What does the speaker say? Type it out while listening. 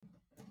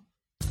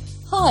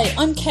Hi,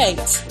 I'm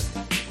Kate.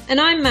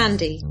 And I'm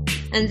Mandy,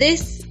 and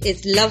this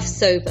is Love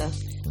Sober,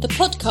 the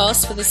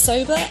podcast for the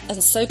sober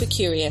and sober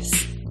curious.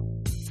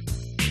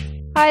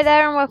 Hi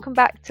there, and welcome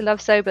back to Love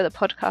Sober, the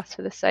podcast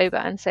for the sober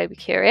and sober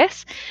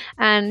curious.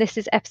 And this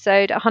is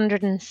episode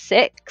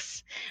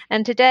 106.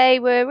 And today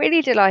we're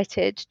really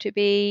delighted to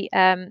be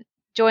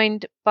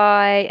joined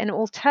by an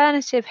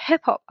alternative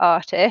hip-hop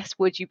artist,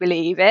 would you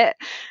believe it?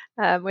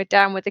 We're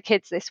down with the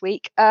kids this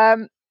week,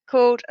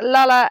 called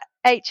Lala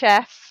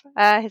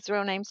HF. His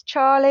real name's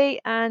Charlie.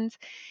 And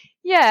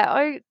yeah,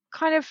 I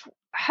kind of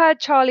heard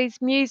Charlie's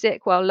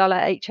music, well, Lala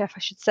HF, I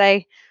should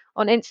say,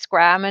 on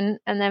Instagram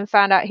and then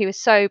found out he was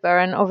sober.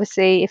 And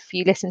obviously, if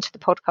you listen to the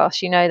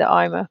podcast, you know that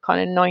I'm a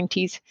kind of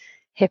 90s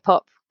hip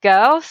hop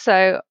girl.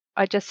 So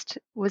I just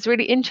was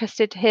really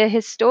interested to hear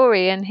his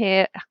story and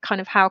hear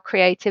kind of how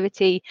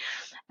creativity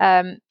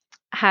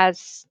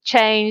has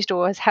changed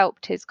or has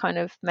helped his kind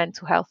of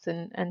mental health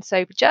and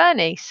sober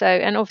journey. So,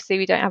 and obviously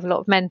we don't have a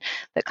lot of men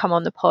that come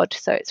on the pod,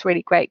 so it's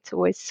really great to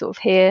always sort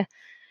of hear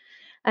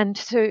and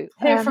to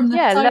hear from the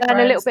learn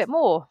a little bit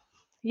more.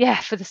 Yeah,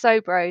 for the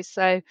Sobros.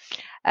 So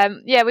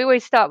we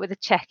always start with a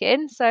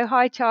check-in. So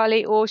hi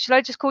Charlie, or should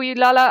I just call you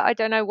Lala? I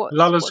don't know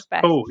Lala's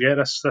best. cool. Yeah,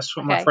 that's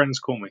what my friends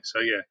call me. So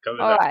yeah, go with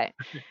that. All right.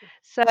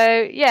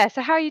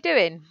 So how are you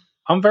doing?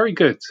 I'm very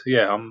good.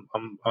 Yeah,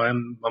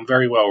 I'm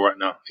very well right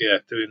now. Yeah,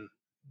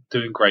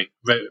 doing great.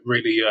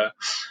 Really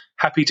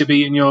happy to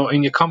be in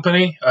your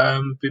company.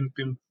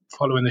 Been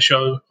following the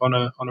show on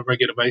a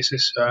regular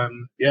basis.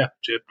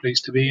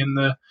 Pleased to be in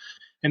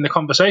the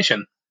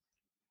conversation.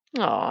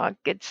 Oh,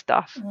 good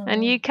stuff.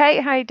 And you,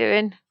 Kate, how you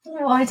doing?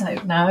 Oh, I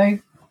don't know.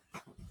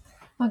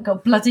 I've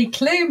got bloody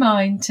clue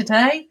mine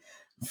today.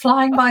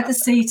 Flying by the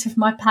seat of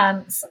my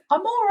pants.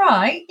 I'm all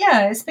right.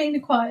 Yeah, it's been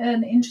quite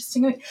an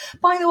interesting week.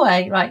 By the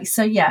way, right,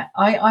 so yeah,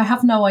 I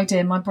have no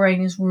idea. My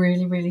brain is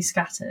really, really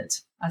scattered,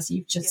 as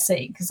you've just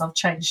seen, because I've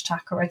changed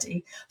tack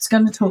already. I was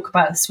going to talk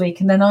about this week,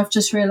 and then I've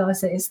just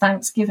realised that it's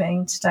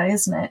Thanksgiving today,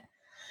 isn't it?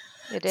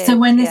 It is, so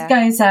when this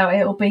goes out,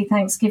 it'll be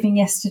Thanksgiving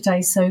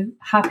yesterday. So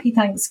happy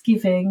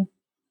Thanksgiving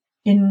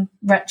in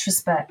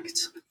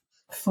retrospect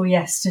for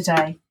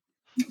yesterday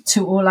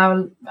to all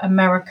our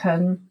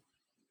American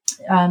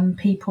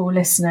people,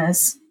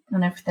 listeners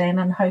and everything,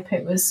 and hope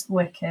it was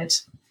wicked.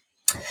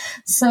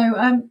 So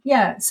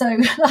so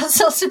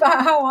that's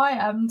about how I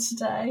am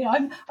today.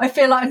 I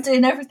feel like I'm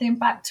doing everything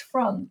back to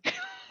front, but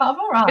I'm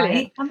all right.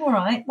 Brilliant. I'm all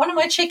right. One of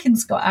my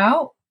chickens got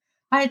out.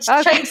 I had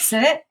to chase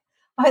it.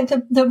 I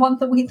had the one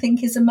that we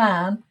think is a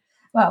man,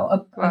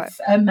 well,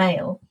 a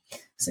male,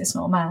 so it's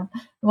not a man.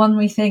 The one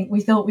we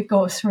thought we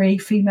got 3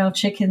 female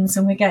chickens,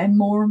 and we're getting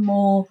more and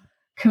more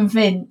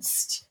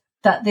convinced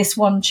that this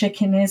one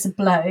chicken is a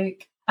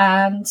bloke,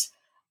 and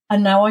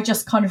now I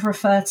just kind of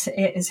refer to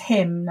it as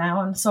him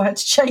now, and so I had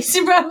to chase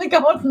him around the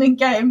garden and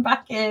get him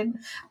back in.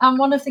 And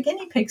one of the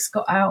guinea pigs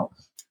got out,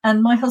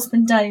 and my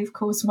husband Dave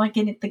calls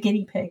the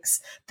guinea pigs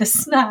the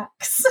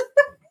snacks.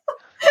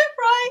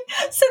 Right,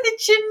 so the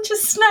ginger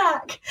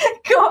snack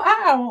got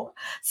out.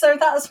 So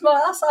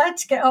I had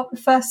to get up the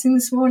first thing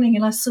this morning,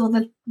 and I saw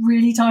the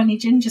really tiny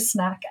ginger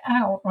snack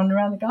out running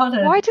around the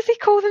garden. Why does he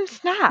call them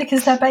snacks?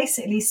 Because they're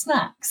basically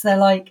snacks. They're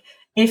like,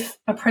 if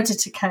a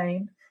predator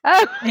came,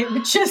 that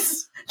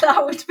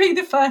would be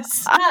the first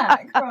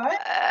snack, right?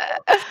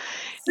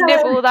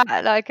 Nibble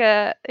that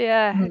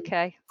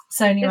okay.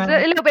 So anyway,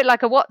 it's a little bit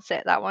like a what's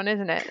it, that one,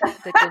 isn't it?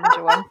 The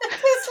ginger one.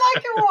 It's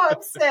like a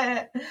what's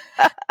it.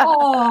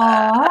 Oh,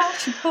 I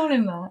should call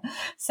him that.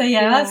 So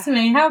that's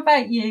me. How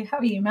about you? How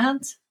are you,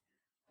 man?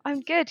 I'm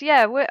good.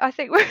 Yeah, I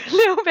think we're a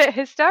little bit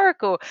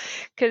hysterical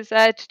because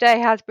today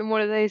has been one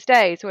of those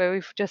days where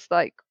we've just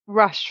like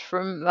rushed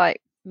from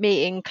like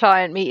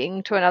client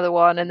meeting to another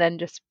one, and then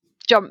just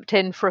jumped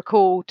in for a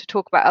call to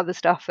talk about other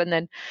stuff, and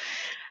then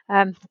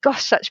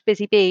such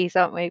busy bees,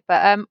 aren't we?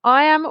 But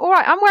I am all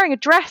right. I'm wearing a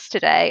dress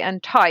today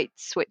and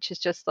tights, which is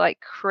just like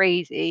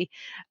crazy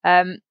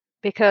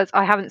because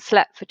I haven't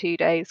slept for 2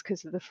 days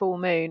because of the full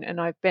moon, and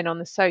I've been on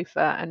the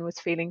sofa and was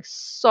feeling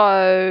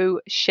so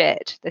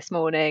shit this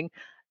morning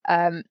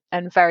and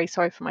very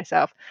sorry for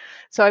myself.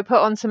 So I put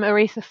on some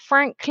Aretha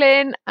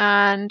Franklin,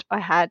 and I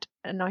had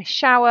a nice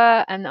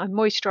shower, and I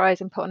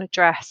moisturised and put on a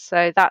dress.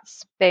 So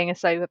that's being a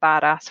sober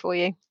badass for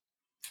you.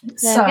 It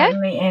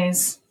certainly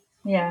is.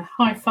 Yeah,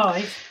 high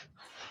five.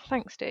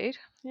 Thanks, dude.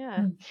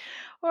 Yeah.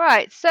 All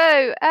right.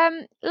 So,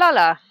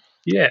 Lala.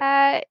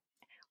 Yeah.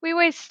 We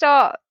always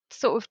start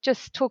sort of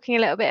just talking a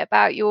little bit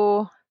about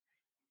your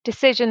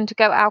decision to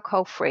go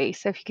alcohol free.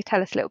 So, if you could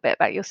tell us a little bit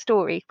about your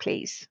story,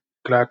 please.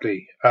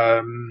 Gladly.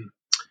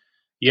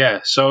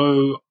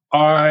 So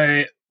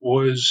I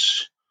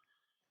was,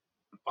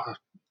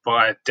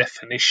 by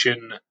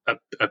definition,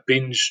 a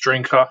binge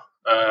drinker.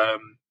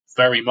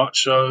 Very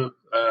much so.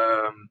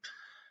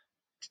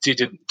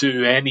 Didn't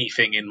do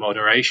anything in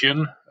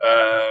moderation.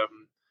 I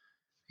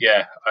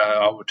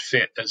would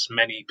fit as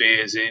many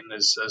beers in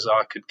as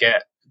I could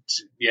get.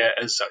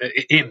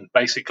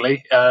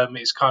 Basically.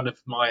 It's kind of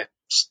my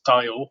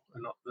style,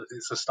 not that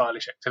it's a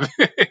stylish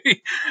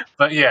activity,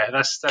 but yeah,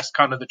 that's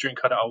kind of the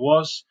drinker that I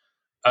was.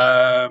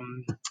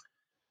 and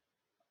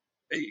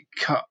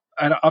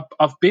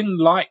I've been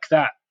like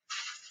that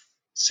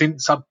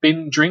since I've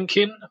been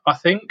drinking. I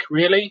think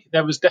really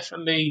there was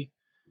definitely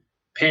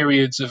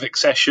periods of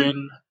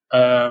accession,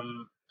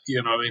 in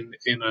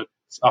a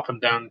up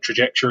and down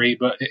trajectory,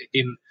 but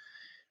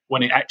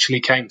when it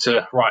actually came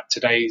to right,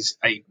 today's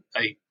a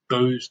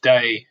booze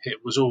day, it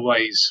was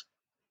always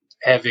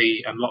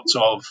heavy and lots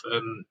of,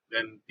 and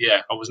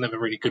yeah, I was never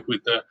really good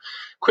with the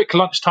quick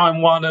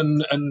lunchtime one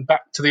and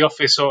back to the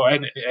office or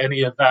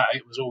any of that.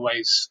 It was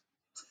always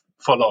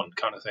full on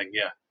kind of thing.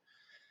 Yeah.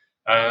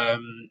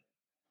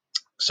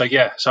 So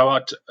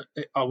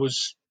I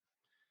was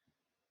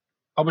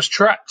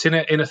trapped in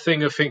a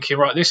thing of thinking,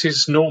 right, this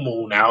is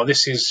normal now.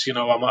 This is,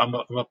 I'm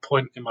a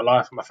point in my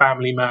life. I'm a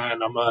family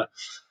man. I'm a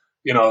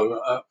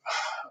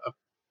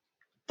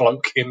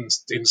bloke in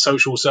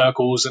social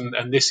circles,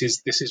 and this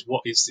is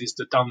what is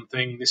the done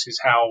thing. This is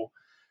how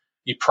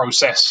you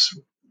process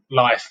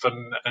life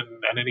and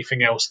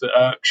anything else that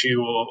irks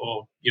you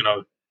or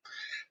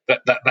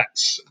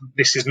that's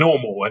this is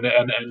normal,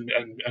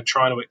 and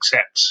trying to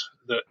accept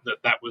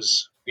that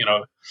was,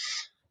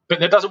 but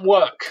that doesn't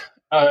work.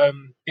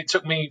 It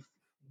took me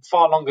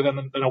far longer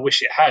than I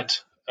wish it had.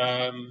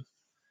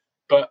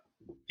 But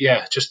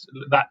yeah, just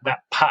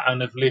that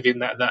pattern of living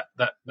that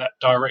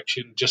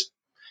direction, just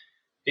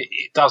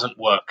it doesn't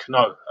work.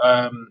 No.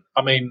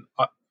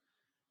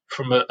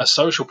 From a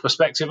social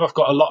perspective, I've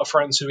got a lot of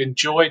friends who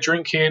enjoy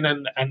drinking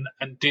and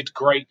did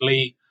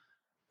greatly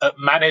at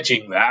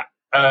managing that.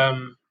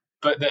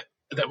 But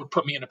that would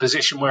put me in a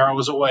position where I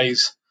was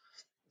always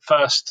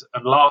first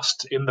and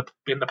last in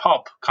the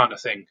pub kind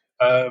of thing.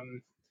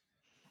 And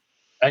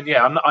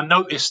yeah, I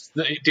noticed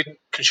that it didn't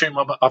consume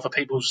other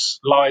people's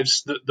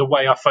lives the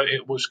way I thought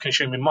it was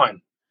consuming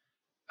mine.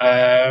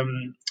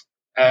 And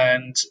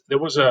there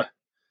was a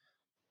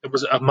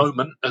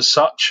moment as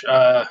such.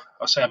 I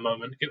say a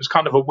moment. It was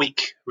kind of a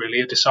week, really,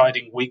 a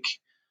deciding week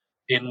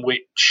in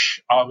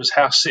which I was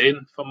house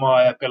sitting for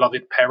my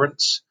beloved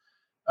parents,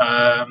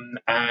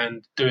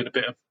 and doing a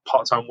bit of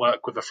part-time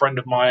work with a friend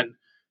of mine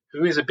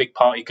who is a big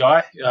party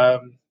guy.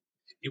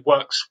 He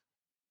works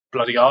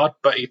bloody hard,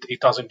 but he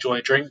does enjoy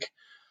a drink.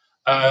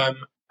 And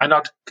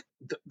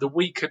the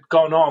week had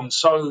gone on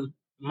so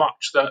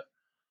much that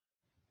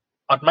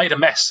I'd made a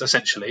mess,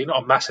 essentially,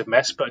 not a massive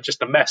mess, but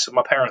just a mess of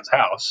my parents'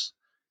 house,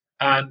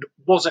 and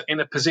wasn't in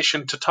a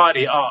position to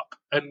tidy it up.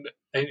 And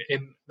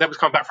they was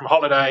coming back from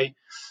holiday,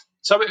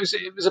 so it was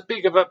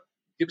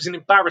an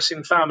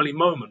embarrassing family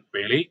moment,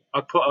 really.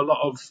 I put a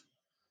lot of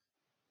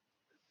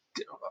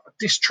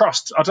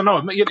distrust. I don't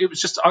know. It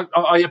was just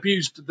I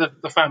abused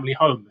the family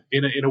home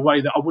in a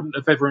way that I wouldn't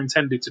have ever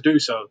intended to do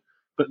so.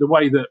 But the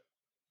way that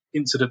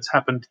incidents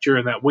happened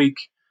during that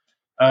week,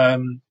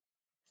 and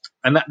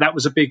that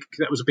was a big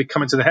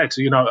coming to the head.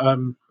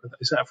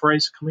 Is that a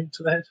phrase? Coming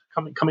to the head?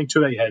 Coming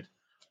to a head.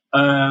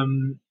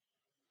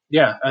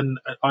 Yeah, and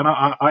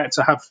I had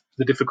to have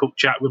the difficult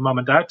chat with mum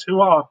and dad,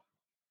 who are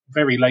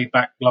very laid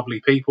back,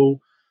 lovely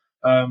people,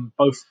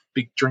 both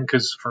big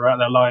drinkers throughout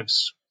their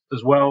lives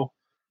as well.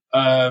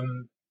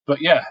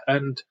 But yeah,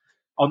 and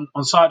on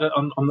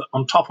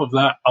top of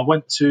that, I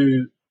went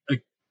to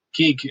a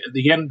gig at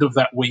the end of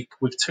that week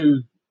with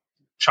two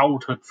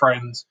childhood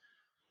friends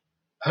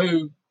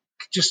who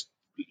just,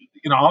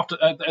 after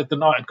the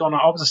night had gone,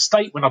 I was a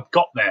state when I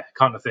got there,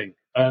 kind of thing,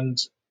 and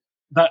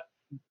that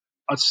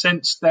I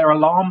sensed their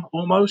alarm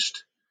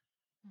almost,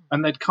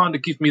 and they'd kind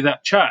of give me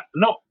that chat.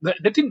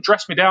 They didn't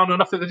dress me down or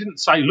nothing. They didn't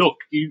say, "Look,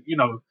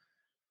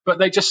 but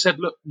they just said,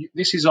 "Look,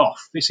 this is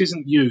off. This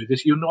isn't you.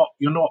 You're not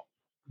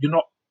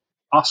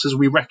us as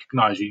we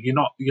recognise you. You're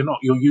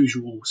not your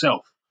usual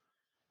self."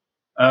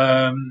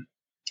 So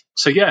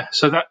yeah,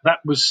 so that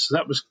was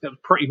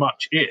pretty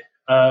much it.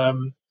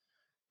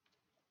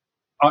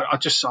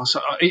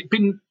 It'd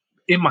been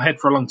in my head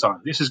for a long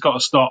time. This has got to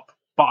stop,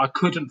 but I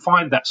couldn't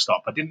find that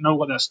stop. I didn't know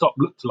what that stop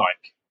looked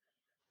like.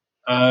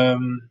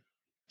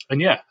 And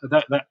yeah,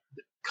 that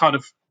kind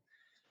of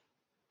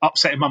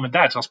upsetting mum and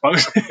dad, I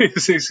suppose,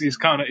 is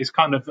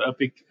kind of a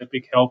big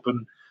help,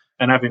 and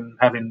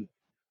having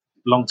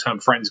long-term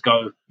friends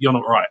go, "You're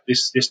not right.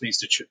 This needs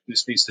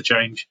to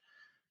change."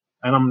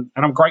 And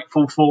I'm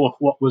grateful for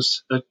what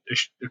was a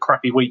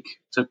crappy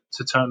week to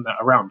turn that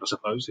around, I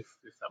suppose, if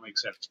that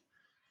makes sense.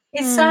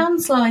 It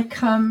sounds like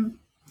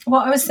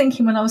what I was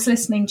thinking when I was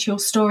listening to your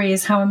story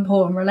is how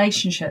important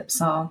relationships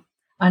are,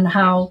 and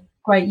how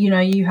great,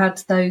 you had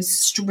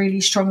those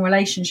really strong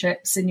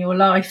relationships in your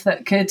life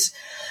that could,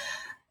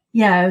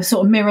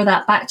 sort of mirror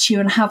that back to you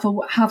and have a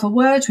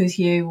word with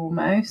you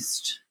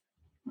almost.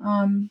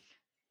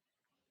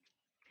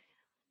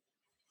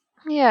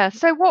 Yeah.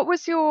 So what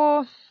was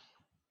your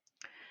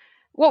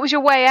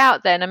way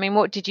out then? I mean,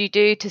 what did you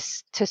do to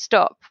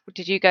stop?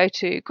 Did you go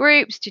to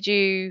groups? Did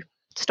you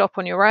stop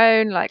on your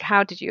own? Like,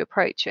 how did you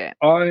approach it?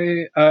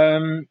 I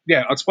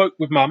spoke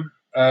with mum.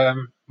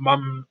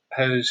 Mum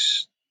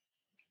has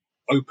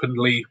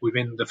openly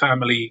within the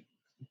family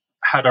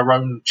had her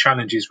own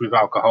challenges with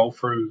alcohol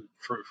through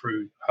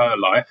her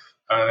life,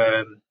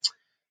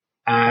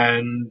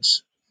 and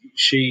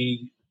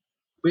it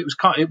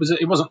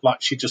wasn't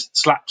like she just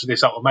slapped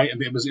this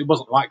ultimatum. It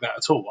wasn't like that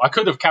at all. I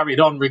could have carried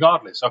on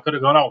regardless. I could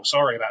have gone, oh,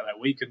 sorry about that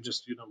week, and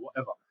just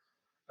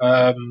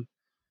whatever.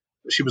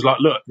 She was like,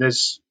 look,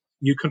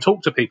 you can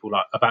talk to people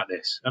about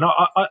this, and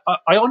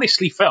I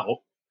honestly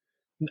felt,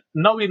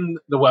 knowing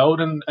the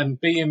world and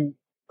being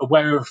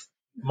aware of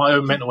my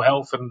own mental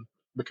health, and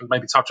we can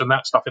maybe touch on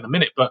that stuff in a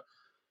minute, but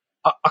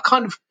I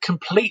kind of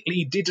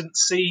completely didn't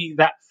see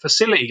that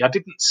facility. I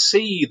didn't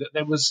see that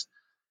there was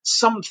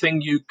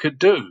something you could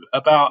do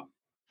about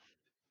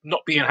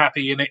not being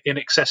happy in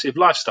excessive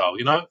lifestyle,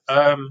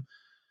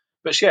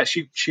 But yeah,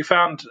 she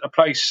found a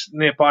place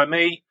nearby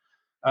me.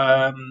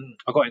 I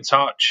got in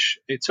touch.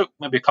 It took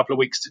maybe a couple of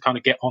weeks to kind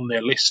of get on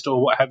their list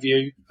or what have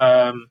you.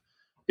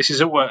 This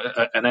is an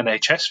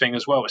NHS thing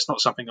as well. It's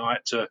not something I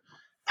had to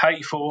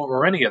pay for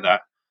or any of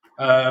that.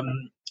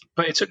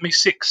 But it took me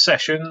 6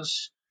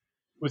 sessions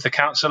with the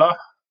counsellor.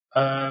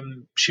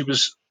 She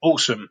was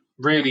awesome,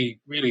 really,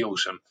 really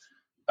awesome.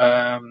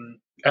 And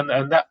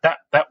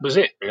that was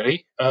it,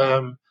 really.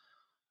 I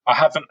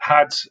haven't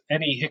had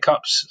any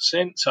hiccups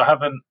since. I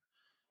haven't.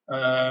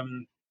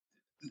 The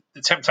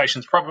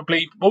temptation's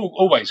probably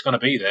always going to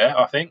be there,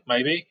 I think,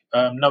 maybe,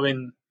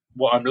 knowing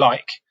what I'm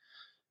like.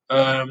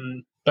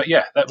 But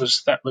yeah, that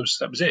was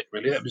it,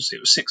 really. It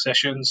was 6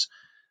 sessions.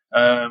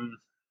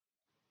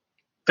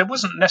 There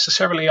wasn't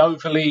necessarily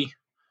overly.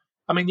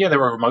 I mean, yeah, they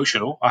were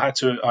emotional. I had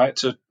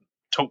to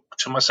talk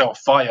to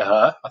myself via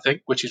her, I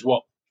think, which is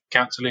what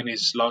counselling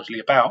is largely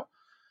about.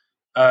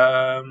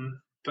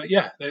 But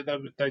yeah,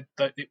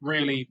 it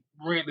really,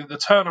 the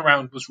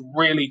turnaround was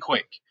really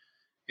quick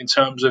in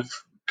terms of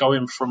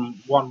going from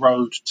one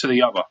road to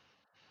the other.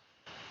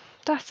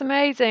 That's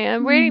amazing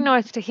and really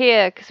nice to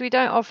hear, because we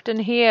don't often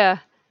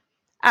hear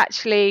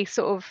actually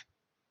sort of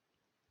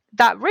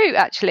that route,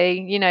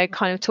 actually,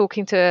 kind of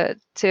talking to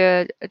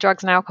a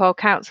drugs and alcohol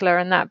counsellor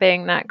and that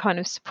being that kind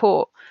of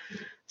support.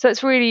 So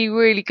it's really,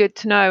 really good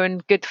to know,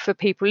 and good for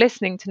people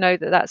listening to know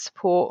that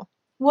support.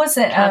 Was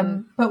it?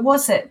 But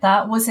was it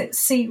that? Was it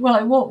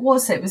what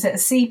was it? Was it a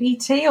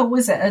CBT or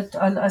was it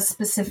a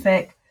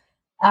specific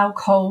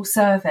alcohol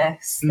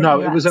service?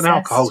 No, it was an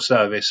alcohol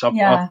service.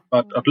 I'd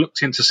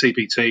looked into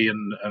CBT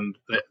and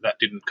that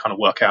didn't kind of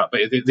work out.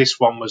 But this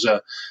one was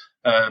a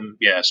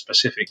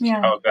specific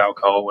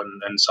alcohol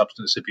and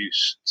substance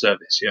abuse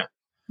service. Yeah.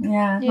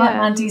 Yeah, like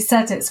Mandy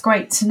said, it's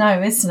great to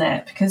know, isn't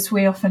it? Because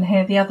we often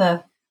hear the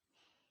other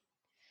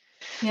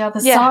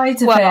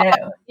side of it.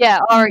 Yeah,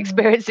 our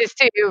experiences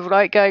too of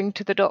like going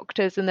to the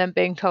doctors and then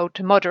being told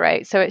to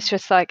moderate. So it's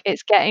just like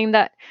it's going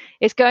to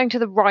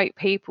the right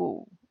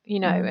people,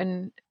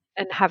 and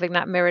having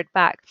that mirrored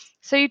back.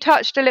 So you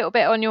touched a little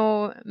bit on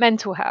your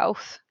mental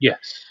health.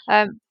 Yes.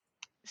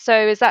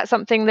 So is that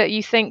something that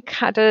you think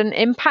had an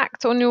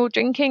impact on your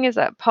drinking? Is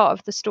that part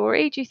of the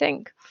story, do you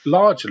think?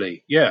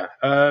 Largely, yeah.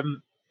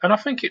 And I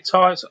think it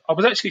ties. I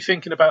was actually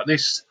thinking about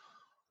this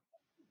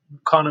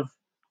kind of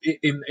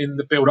in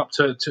the build up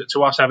to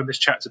us having this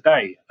chat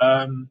today.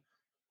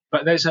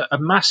 But there's a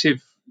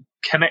massive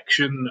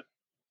connection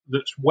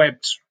that's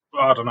webbed,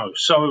 I don't know,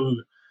 so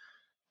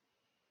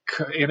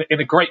in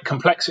a great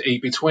complexity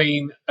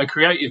between a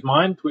creative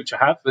mind, which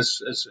I have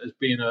as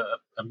being a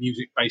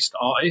music-based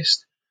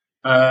artist,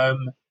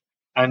 and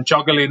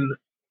juggling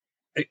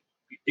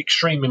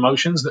extreme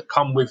emotions that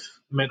come with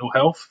mental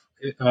health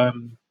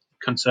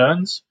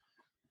concerns.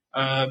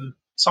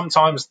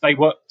 Sometimes they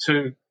work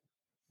to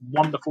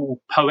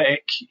wonderful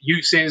poetic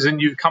uses, and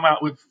you come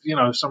out with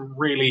some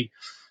really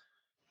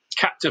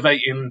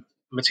captivating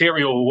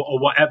material or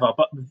whatever.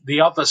 But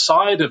the other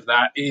side of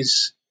that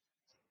is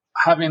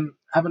having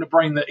a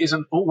brain that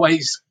isn't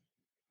always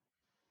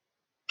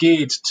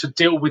geared to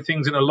deal with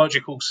things in a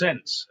logical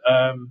sense.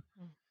 And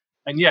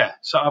yeah,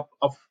 so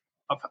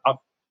I've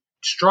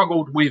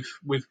struggled with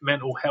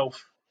mental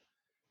health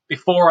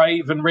before I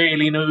even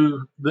really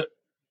knew that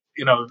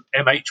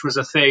MH was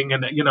a thing,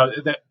 and that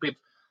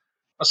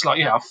it's like,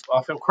 yeah,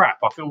 I feel crap,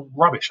 I feel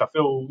rubbish, I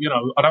feel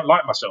I don't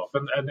like myself,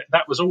 and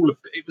that was all.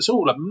 It was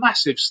all a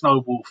massive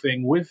snowball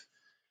thing with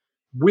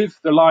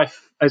the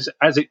life as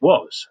it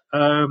was.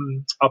 I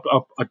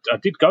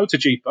did go to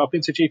GP. I've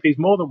been to GPs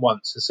more than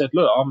once and said,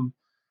 look,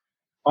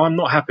 I'm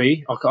not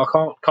happy. I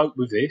can't cope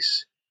with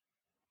this.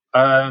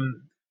 I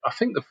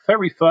think the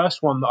very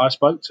first one that I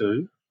spoke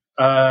to,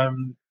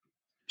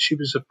 she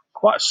was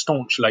quite a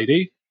staunch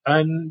lady,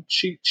 and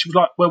she was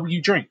like, well,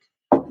 you drink.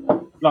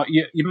 Like,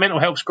 your mental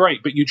health's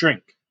great, but you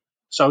drink.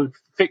 So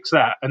fix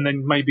that, and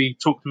then maybe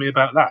talk to me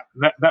about that.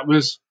 That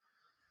was,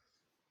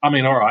 I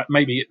mean, all right,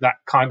 maybe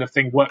that kind of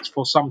thing works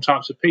for some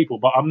types of people,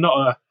 but I'm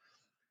not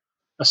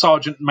a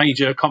sergeant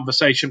major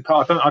conversation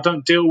part. I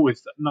don't deal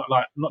with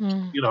I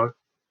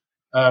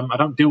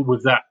don't deal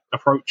with that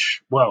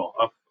approach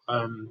well.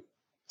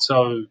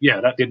 So yeah,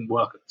 that didn't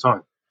work at the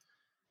time.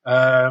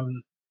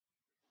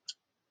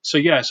 So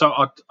I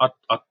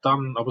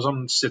was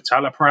on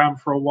citalopram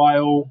for a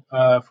while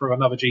for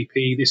another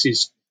GP. This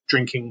is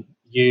drinking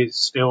years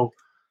still.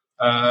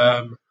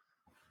 I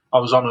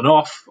was on and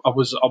off. I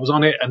was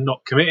on it and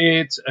not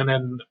committed, and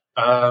then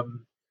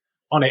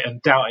on it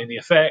and doubting the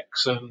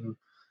effects, and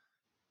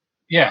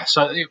yeah,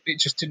 so it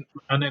just didn't.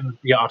 And then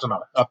I don't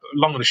know.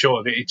 Long and the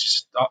short of it, it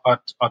just I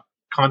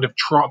kind of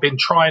been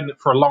trying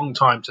for a long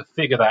time to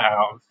figure that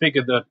out and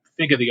figure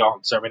the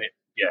answer, and it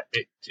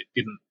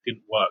didn't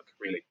work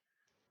really.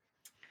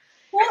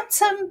 What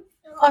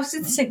I was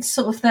going to say,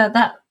 sort of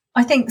that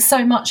I think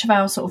so much of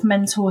our sort of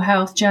mental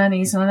health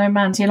journeys, and I know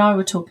Mandy and I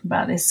were talking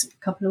about this a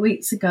couple of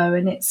weeks ago,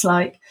 and it's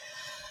like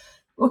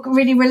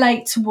really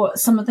relate to what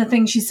some of the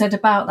things you said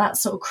about that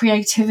sort of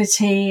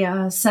creativity,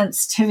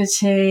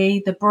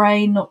 sensitivity, the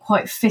brain not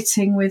quite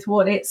fitting with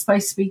what it's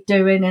supposed to be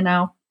doing in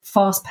our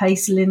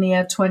fast-paced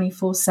linear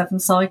 24/7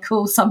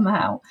 cycle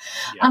somehow.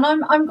 Yeah.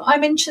 And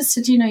I'm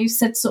interested, you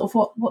said sort of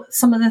what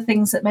some of the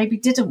things that maybe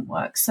didn't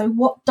work. So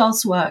what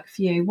does work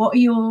for you? What are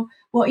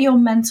your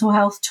mental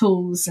health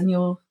tools and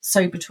your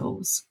sober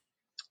tools?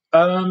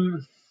 Mental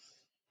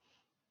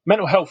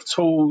health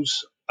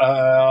tools,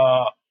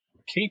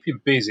 keeping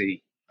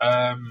busy,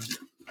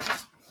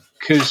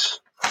 because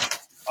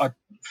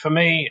for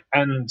me,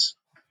 and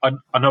I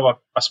know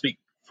I speak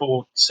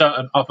for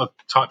certain other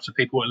types of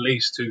people, at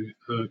least who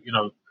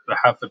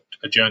have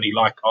a journey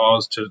like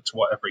ours to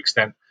whatever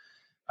extent.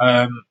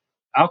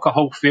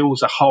 Alcohol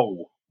fills a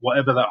hole,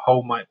 whatever that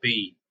hole might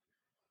be.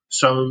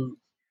 So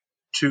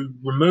to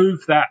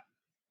remove that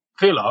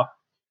filler,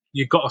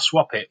 you've got to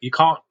swap it. You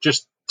can't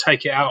just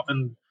take it out.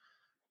 And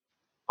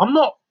I'm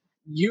not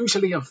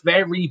usually a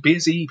very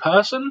busy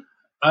person.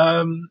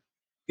 I've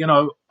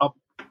got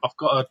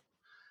a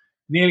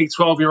nearly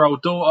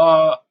 12-year-old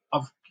daughter.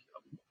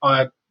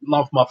 I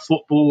love my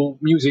football.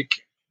 Music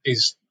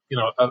is,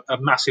 a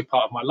massive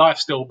part of my life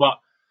still, but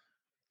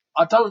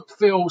I don't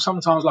feel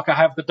sometimes like I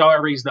have the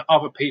diaries that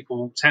other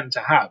people tend to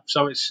have.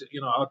 So it's,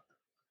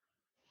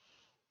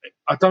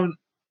 I don't,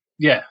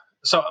 yeah.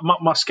 So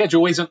my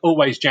schedule isn't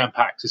always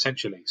jam-packed,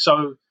 essentially.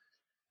 So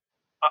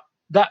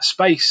that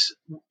space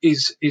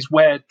is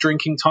where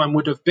drinking time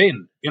would have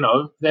been.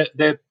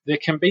 There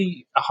can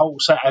be a whole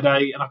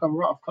Saturday and I go,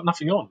 right, I've got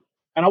nothing on.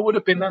 And I would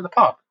have been at the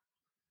pub.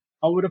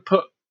 I would have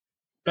put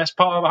best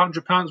part of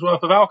 £100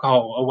 worth of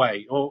alcohol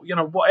away, or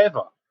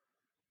whatever.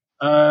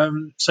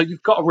 So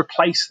you've got to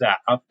replace that.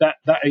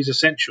 That is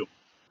essential.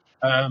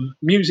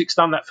 Music's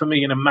done that for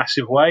me in a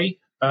massive way.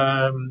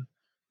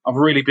 I've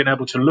really been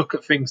able to look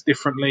at things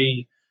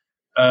differently,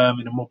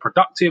 in a more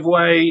productive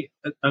way,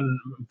 and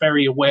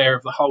very aware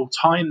of the whole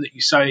time that you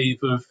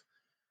save. Of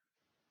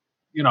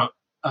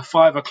a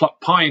 5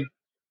 o'clock pint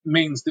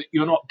means that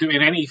you're not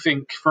doing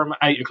anything from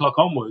 8 o'clock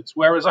onwards,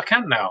 whereas I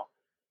can now.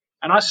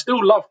 And I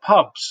still love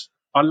pubs.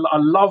 I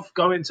love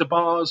going to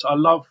bars. I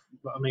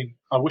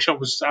wish I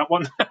was at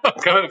one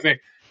kind of thing,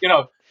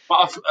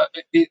 but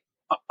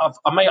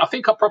I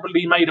think I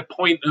probably made a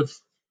point of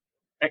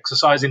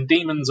exercising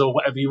demons or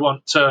whatever you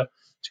want to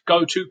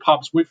go to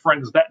pubs with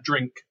friends that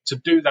drink, to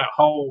do that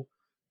whole,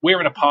 we're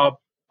in a pub.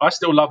 I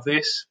still love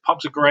this.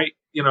 Pubs are great.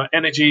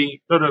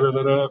 Energy,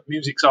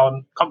 music's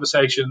on,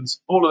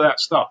 conversations, all of that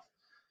stuff.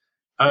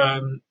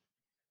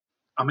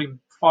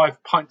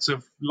 5 pints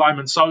of lime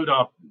and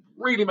soda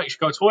really makes you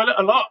go to the toilet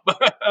a lot.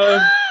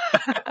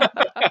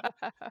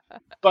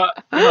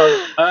 But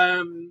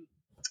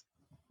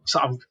so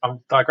I'm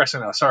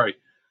digressing now. Sorry.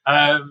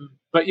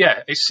 But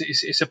yeah,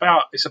 it's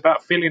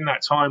about filling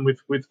that time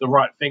with the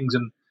right things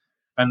and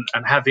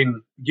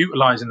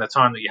utilizing the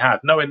time that you have.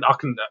 Knowing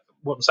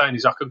what I'm saying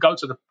is I can go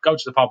to the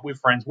pub with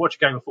friends, watch a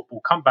game of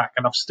football, come back,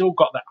 and I've still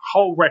got that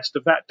whole rest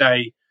of that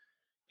day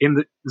in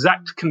the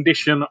exact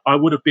condition I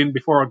would have been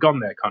before I'd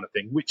gone there, kind of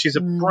thing, which is a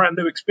brand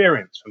new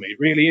experience for me. It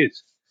really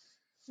is.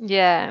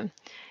 Yeah.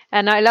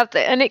 And I love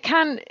that.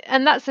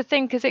 And that's the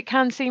thing, because it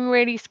can seem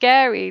really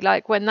scary.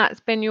 Like when that's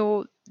been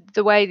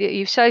the way that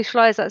you've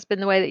socialized, that's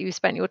been the way that you've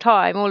spent your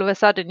time. All of a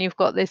sudden you've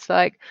got this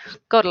like,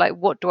 God, like,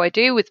 what do I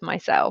do with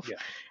myself? Yeah.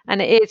 And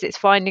it's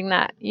finding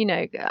that,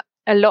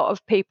 a lot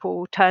of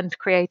people turn to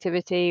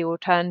creativity or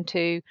turn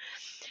to,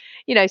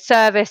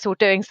 service or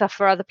doing stuff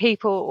for other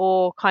people,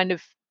 or kind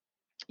of,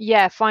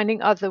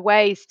 finding other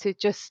ways to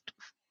just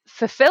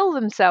fulfill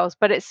themselves,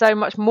 but it's so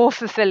much more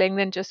fulfilling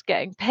than just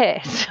getting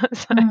pissed.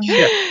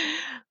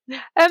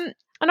 And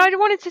I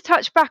wanted to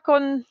touch back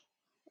on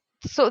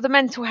sort of the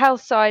mental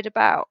health side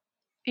about,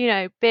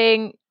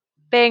 being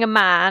a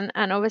man,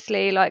 and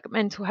obviously like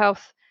mental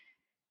health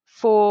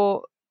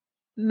for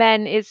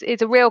men is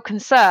a real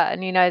concern.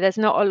 There's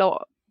not a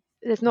lot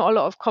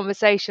of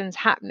conversations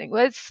happening.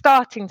 Well, it's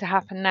starting to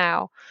happen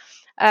now.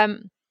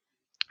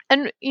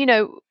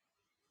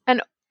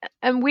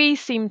 And we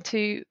seem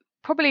to,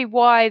 probably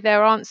why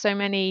there aren't so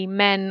many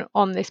men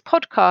on this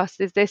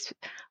podcast is this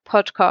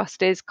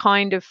podcast is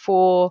kind of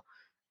for,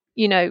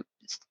 the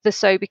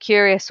sober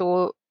curious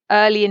or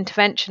early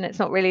intervention. It's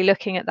not really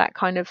looking at that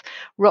kind of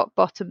rock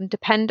bottom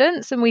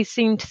dependence. And we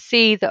seem to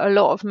see that a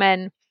lot of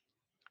men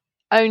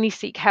only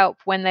seek help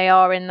when they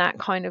are in that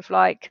kind of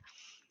like,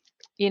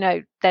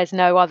 there's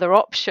no other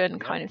option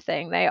kind of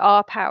thing. They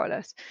are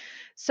powerless.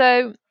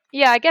 So,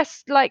 I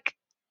guess like,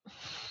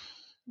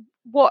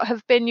 what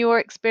have been your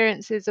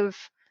experiences of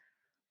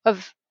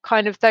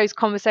kind of those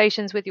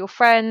conversations with your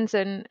friends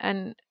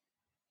and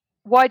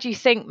why do you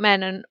think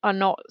men are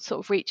not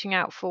sort of reaching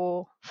out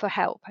for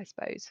help, I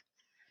suppose?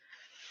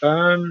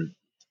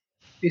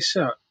 It's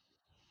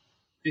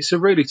a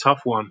really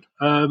tough one.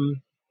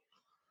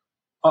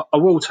 I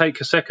will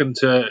take a second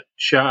to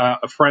shout out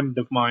a friend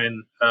of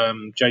mine,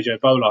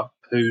 JJ Bowler,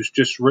 who's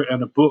just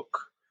written a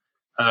book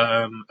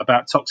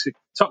about toxic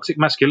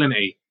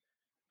masculinity,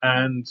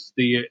 and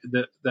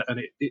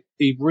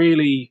he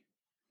really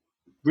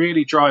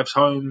drives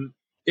home.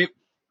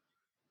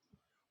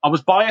 I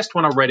was biased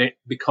when I read it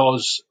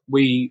because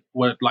we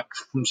were like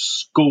from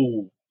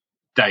school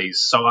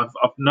days, so I've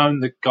known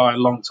the guy a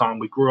long time.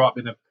 We grew up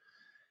in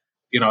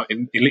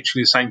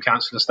literally the same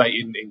council estate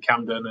in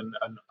Camden,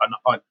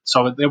 and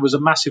so there was a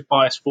massive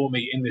bias for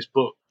me in this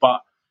book,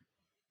 but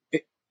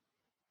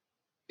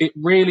it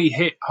really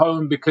hit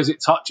home because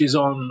it touches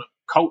on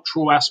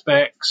cultural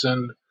aspects,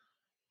 and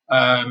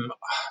I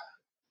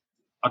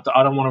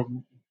don't want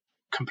to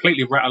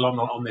completely rattle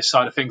on this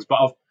side of things,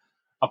 but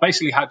I've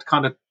basically had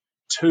kind of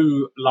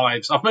two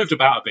lives. I've moved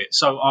about a bit,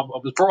 so I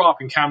was brought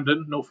up in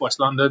Camden, northwest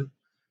London,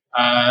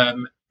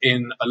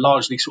 in a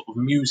largely sort of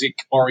music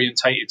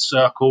orientated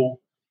circle,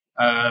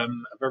 a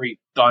very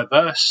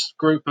diverse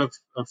group of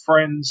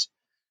friends,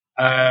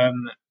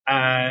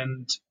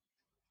 and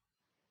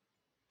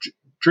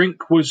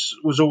drink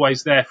was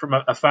always there from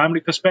a family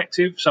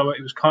perspective. So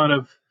it was kind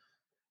of,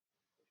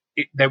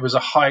 there was a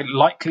high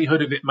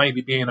likelihood of it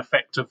maybe being an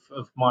effect of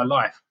my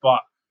life,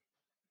 but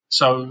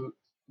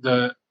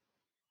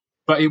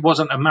it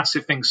wasn't a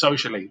massive thing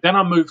socially. Then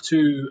I moved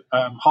to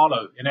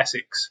Harlow in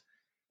Essex,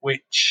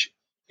 which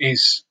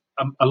is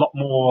a lot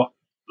more,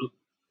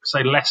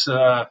 say, less.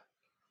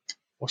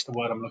 What's the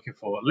word I'm looking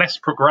for? Less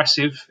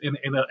progressive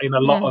in a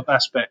lot of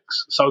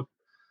aspects. So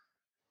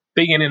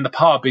being in the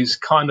pub is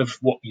kind of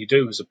what you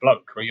do as a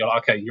bloke, where you're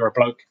like, okay, you're a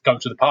bloke, go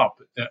to the pub,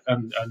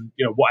 and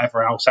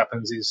whatever else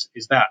happens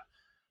is that.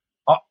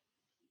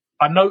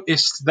 I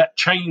noticed that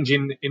change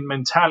in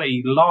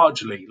mentality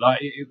largely.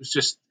 Like it was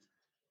just,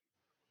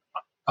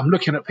 I'm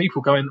looking at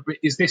people going,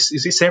 is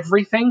this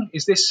everything?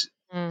 Is this?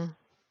 And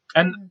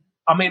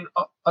I mean,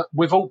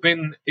 we've all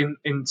been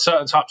in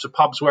certain types of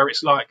pubs where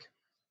it's like,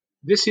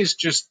 this is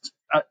just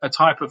a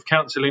type of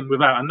counselling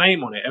without a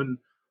name on it. And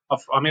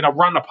I've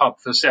run a pub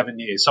for 7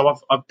 years, so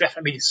I've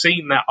definitely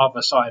seen that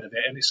other side of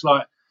it. And it's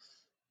like,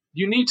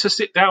 you need to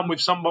sit down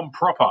with someone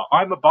proper.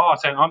 I'm a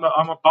bartender.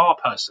 I'm a bar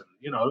person.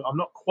 I'm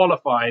not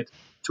qualified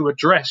to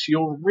address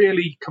your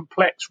really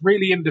complex,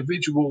 really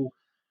individual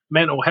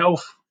mental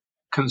health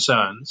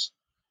concerns.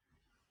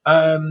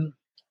 And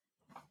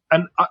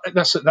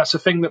that's a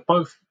thing that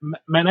both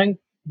men and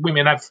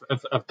women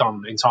have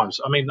done in times.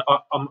 I mean,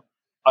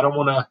 I don't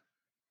want to.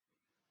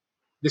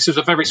 This is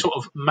a very sort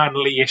of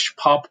manly-ish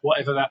pub,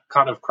 whatever that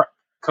kind of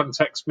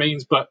context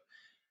means, but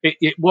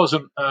it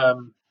wasn't. I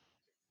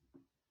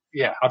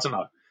don't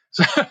know.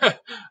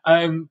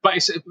 But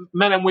it's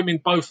men and women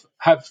both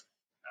have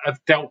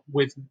dealt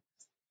with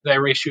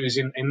their issues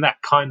in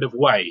that kind of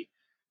way.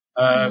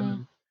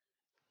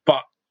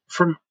 But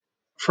from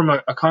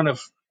a kind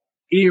of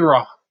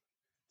era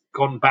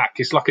gone back,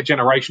 it's like a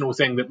generational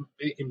thing that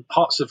in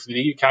parts of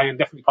the UK and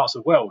definitely parts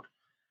of the world,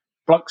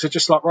 blokes are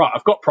just like, right,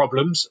 I've got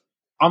problems,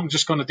 I'm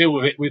just going to deal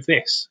with it with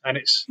this. And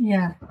it's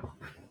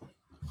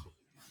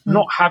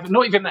not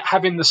even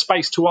having the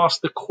space to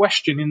ask the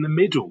question in the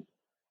middle,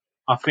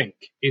 I think,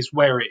 is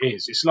where it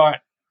is. It's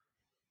like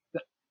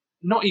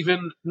not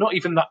even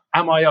the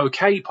am I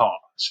okay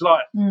part. It's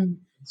like,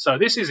 so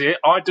this is it.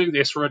 I do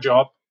this for a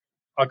job.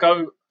 I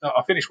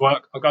finish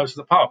work. I go to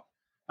the pub.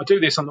 I do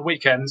this on the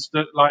weekends.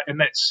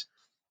 And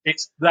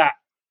it's that,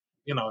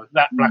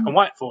 that black and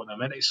white for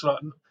them. And it's like,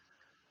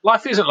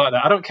 life isn't like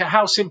that. I don't care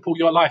how simple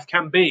your life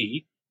can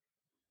be.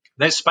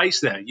 There's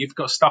space there. You've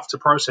got stuff to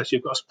process.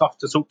 You've got stuff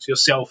to talk to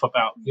yourself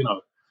about.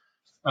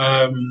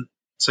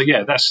 So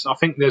yeah, I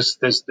think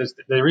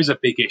there is a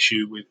big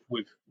issue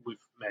with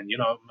men.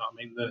 I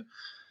mean,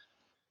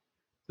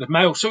 the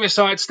male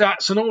suicide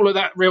stats and all of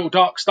that real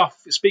dark stuff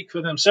speak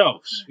for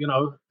themselves.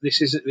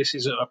 This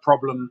is a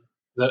problem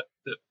that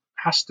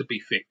has to be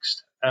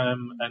fixed.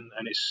 And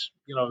it's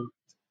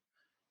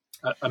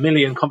a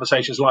million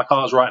conversations like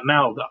ours right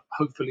now that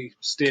hopefully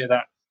steer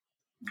that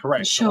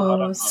correct.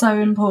 Sure, so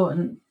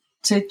important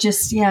to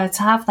just to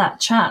have that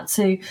chat,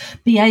 to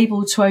be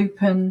able to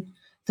open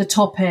the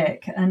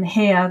topic and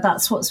hear.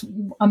 That's what's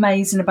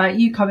amazing about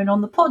you coming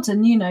on the pod,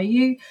 and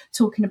you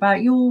talking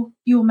about your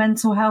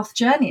mental health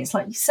journey. It's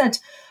like you said,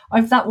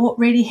 what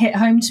really hit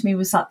home to me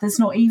was that there's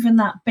not even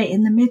that bit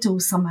in the middle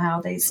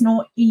somehow. It's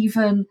not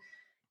even,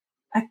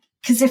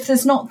 because if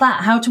there's not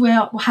that, how do we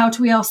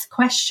ask the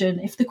question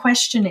if the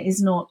question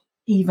is not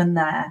even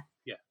there?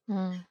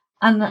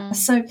 And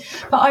so,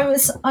 but I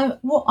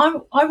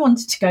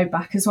wanted to go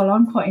back as well.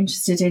 I'm quite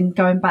interested in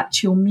going back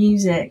to your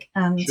music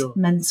and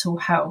mental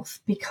health,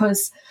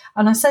 because,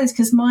 and I say this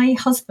because my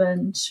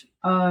husband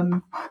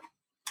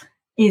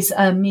is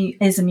a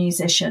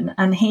musician,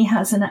 and he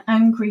has an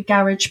angry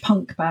garage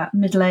punk band,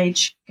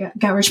 middle-aged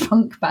garage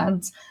punk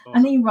band,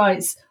 and he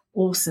writes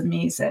awesome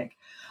music.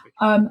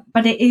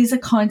 But it is a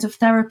kind of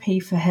therapy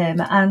for him,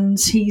 and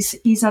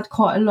he's had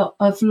quite a lot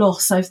of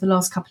loss over the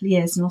last couple of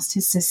years, and lost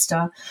his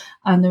sister,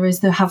 and there's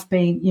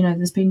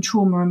been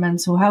trauma and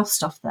mental health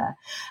stuff there,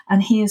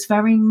 and he has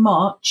very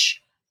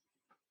much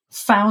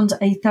found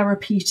a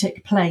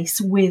therapeutic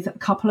place with a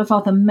couple of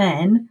other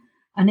men,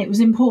 and it was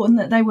important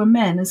that they were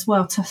men as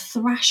well to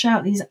thrash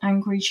out these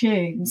angry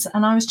tunes.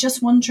 And I was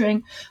just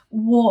wondering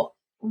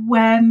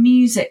where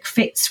music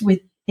fits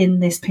within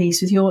this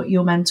piece with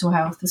your mental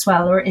health as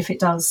well, or if it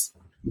does.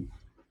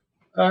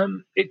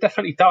 It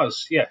definitely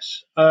does,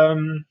 yes.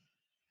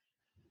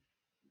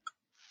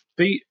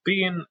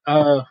 Being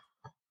I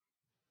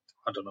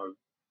don't know,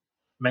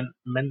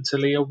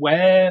 mentally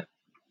aware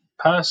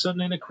person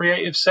in a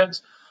creative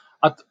sense,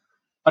 I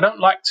don't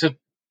like to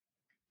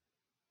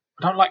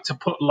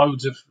put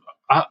loads of.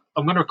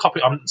 I'm going to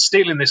copy. I'm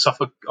stealing this off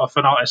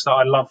an artist that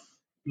I love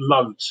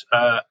loads,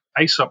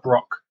 Aesop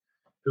Rock,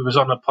 who was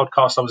on a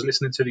podcast I was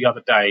listening to the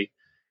other day,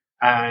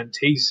 and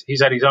he's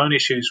had his own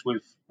issues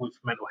with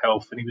mental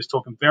health, and he was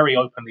talking very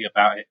openly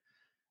about it.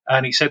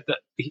 And he said that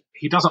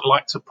he doesn't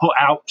like to put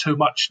out too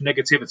much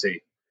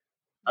negativity.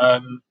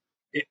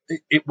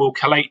 It will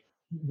collate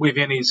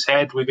within his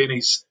head, within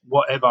his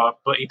whatever,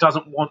 but he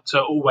doesn't want to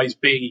always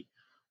be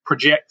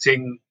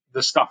projecting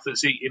the stuff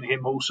that's eating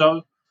him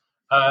also.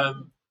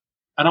 And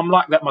I'm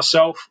like that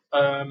myself.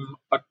 I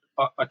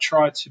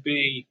try to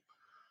be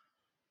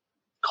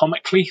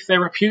comically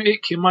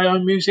therapeutic in my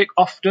own music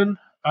often.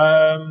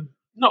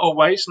 Not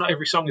always, not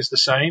every song is the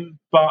same,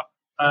 but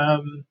I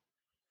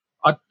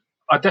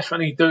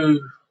definitely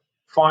do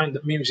find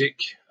that music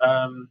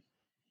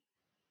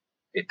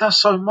it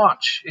does so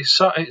much. It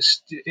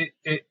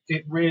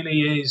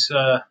really is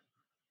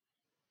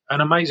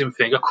an amazing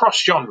thing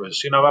across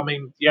genres. I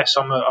mean, yes,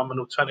 I'm an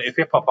alternative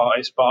hip hop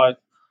artist, but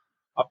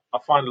I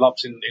find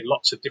loves in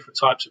lots of different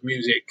types of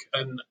music,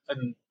 and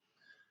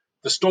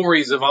the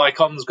stories of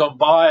icons gone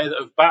by that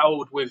have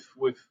battled with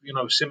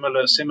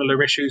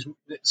similar issues,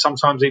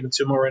 sometimes even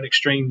to more an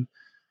extreme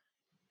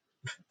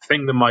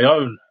thing than my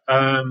own.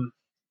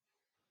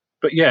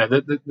 But yeah,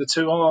 the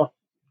two are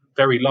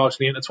very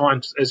largely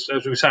intertwined, as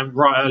we were saying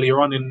right earlier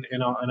on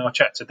in our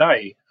chat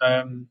today.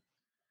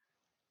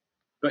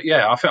 But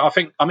yeah,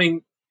 I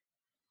mean,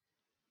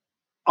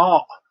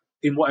 art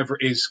in whatever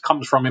it is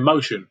comes from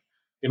emotion.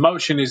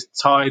 Emotion is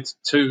tied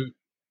to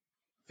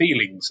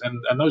feelings,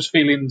 and those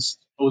feelings,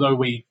 although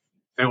we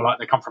feel like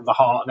they come from the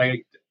heart,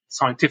 they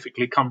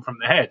scientifically come from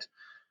the head,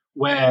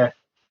 where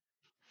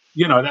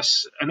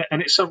that's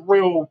and it's a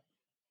real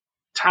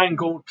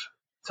tangled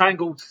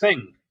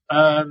thing.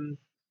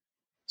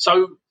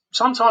 So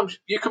sometimes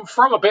you can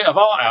throw a bit of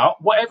art out,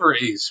 whatever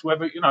it is,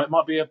 whether it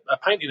might be a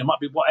painting, it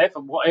might be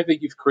whatever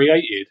you've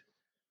created,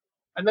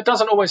 and there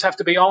doesn't always have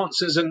to be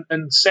answers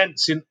and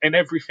sense in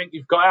everything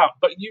you've got out,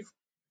 but you've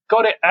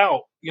got it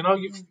out.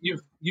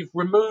 You've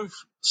removed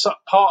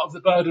part of the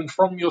burden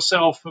from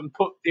yourself and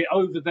put it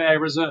over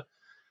there as a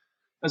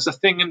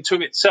thing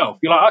unto itself.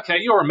 You're like, okay,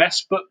 you're a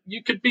mess, but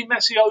you could be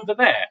messy over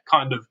there,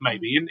 kind of,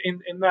 maybe in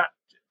that.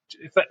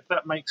 If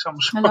that makes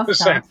some sort of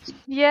sense.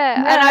 Yeah,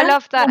 and I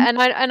love that,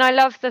 and I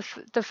love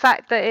the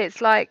fact that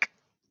it's like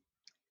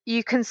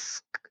you can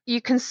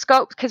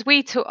sculpt, because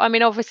I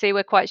mean, obviously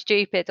we're quite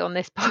stupid on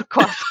this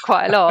podcast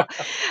quite a lot,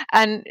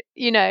 and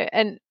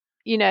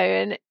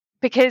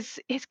because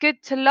it's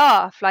good to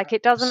laugh. Like,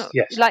 it doesn't,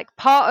 yes. Like,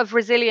 part of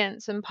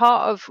resilience and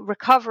part of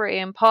recovery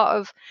and part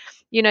of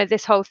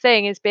this whole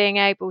thing is being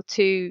able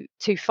to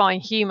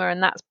find humor,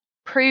 and that's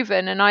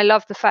proven. And I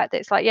love the fact that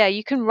it's like, yeah,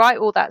 you can write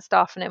all that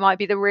stuff and it might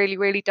be the really,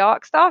 really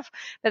dark stuff,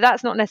 but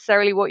that's not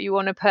necessarily what you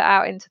want to put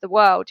out into the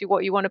world.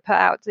 What you want to put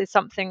out is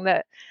something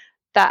that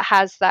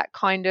has that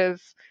kind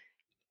of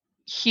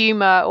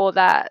humor, or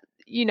that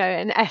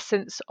an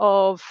essence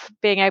of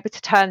being able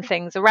to turn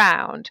things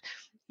around,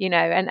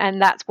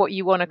 and that's what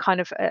you want to kind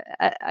of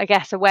I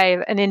guess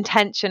an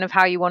intention of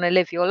how you want to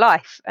live your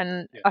life.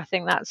 And yeah. I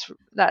think that's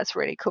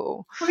really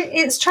cool. Well,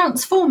 it's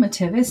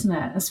transformative, isn't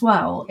it, as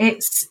well?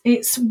 It's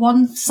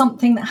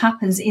something that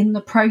happens in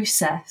the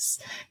process,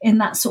 in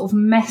that sort of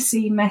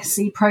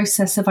messy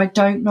process of, I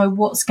don't know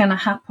what's going to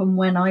happen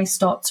when I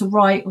start to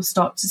write or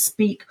start to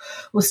speak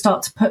or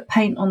start to put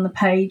paint on the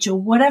page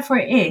or whatever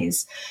it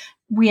is.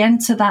 We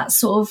enter that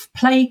sort of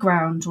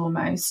playground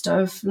almost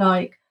of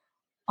like,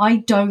 I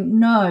don't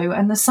know.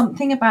 And there's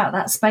something about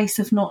that space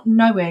of not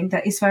knowing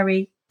that is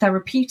very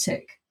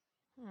therapeutic.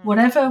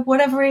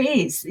 Whatever it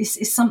is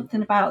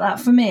something about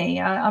that for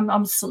me.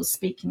 I'm sort of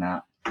speaking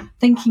out,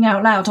 thinking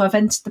out loud. I've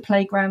entered the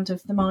playground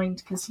of the mind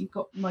because you've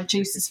got my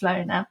juices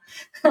flowing now.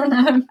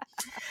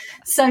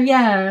 So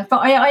yeah,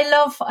 but I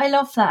love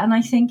that, and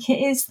I think it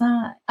is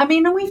that. I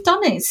mean, and we've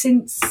done it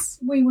since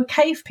we were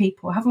cave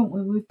people, haven't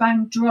we? We've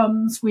banged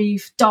drums,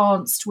 we've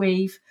danced,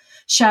 we've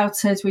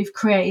shouted, we've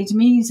created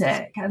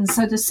music, and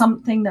so there's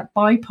something that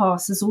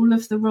bypasses all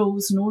of the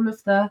rules and all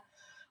of the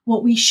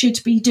what we should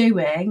be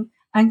doing,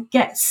 and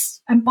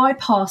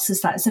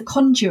bypasses that as a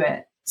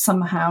conduit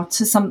somehow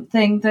to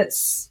something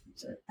that's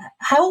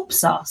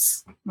helps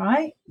us,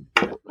 right?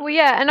 Well,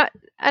 yeah,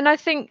 and I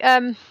think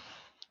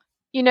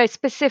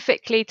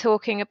specifically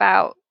talking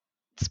about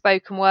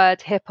spoken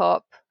word, hip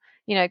hop,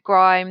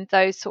 grime,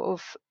 those sort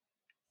of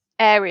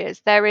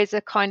areas, there is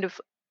a kind of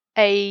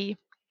a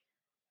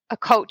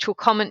cultural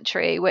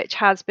commentary which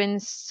has been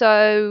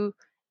so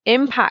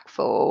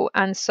impactful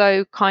and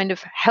so kind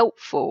of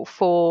helpful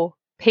for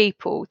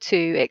people to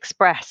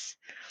express,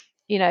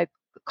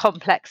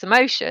 complex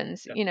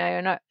emotions,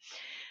 and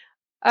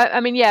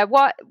I mean, yeah,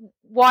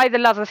 why the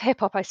love of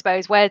hip hop, I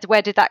suppose? Where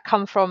did that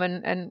come from,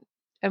 and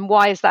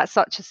why is that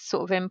such a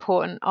sort of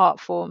important art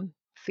form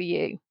for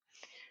you?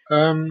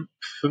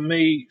 For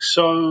me,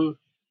 so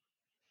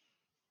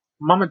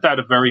mum and dad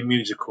are very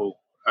musical.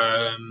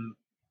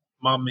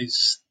 Mum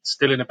is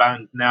still in a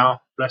band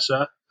now, bless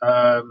her.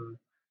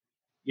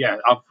 Yeah,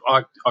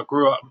 I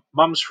grew up.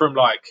 Mum's from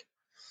like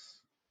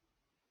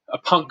a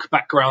punk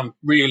background,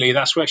 really.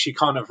 That's where she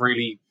kind of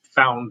really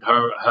found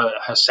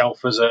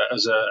herself as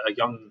a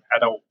young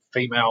adult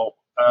female.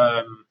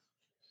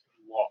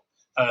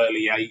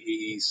 Early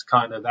 80s,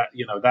 kind of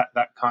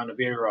that kind of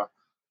era.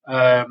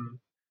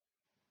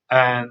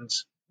 And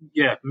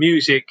yeah,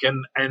 music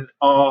and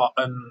art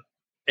and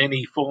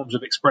any forms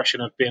of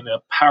expression have been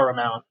a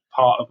paramount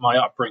part of my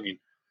upbringing.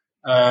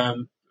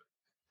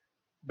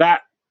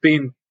 That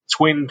being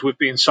twinned with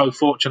being so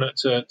fortunate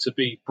to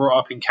be brought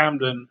up in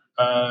Camden,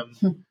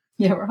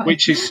 yeah, right.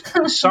 which is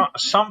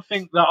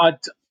something that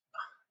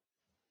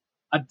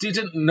I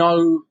didn't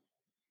know,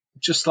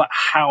 just like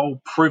how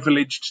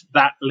privileged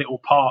that little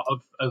part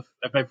of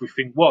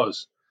everything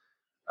was.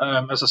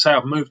 As I say,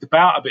 I've moved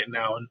about a bit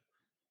now, and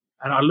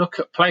I look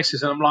at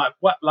places and I'm like,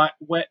 what, like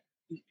where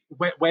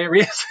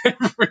is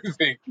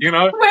everything?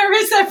 Where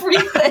is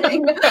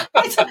everything?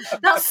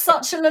 That's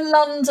such a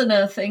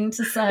Londoner thing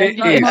to say.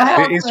 My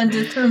husband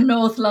is from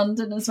North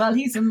London as well.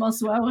 He's a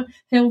Muswell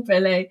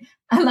hillbilly,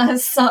 and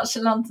that's such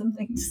a London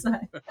thing to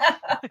say.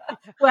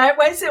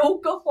 Where's it all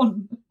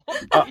gone?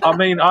 I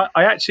mean, I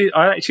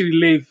actually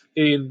live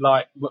in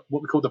like what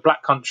we call the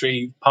Black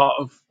Country part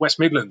of West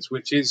Midlands,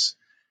 which is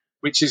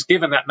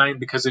given that name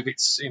because of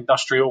its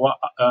industrial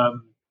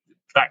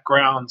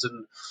backgrounds,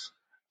 and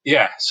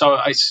yeah, so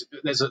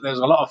there's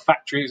a lot of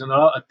factories and a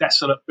lot of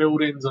desolate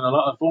buildings and a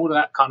lot of all of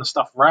that kind of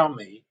stuff around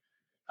me,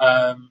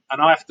 and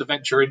I have to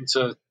venture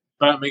into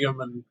Birmingham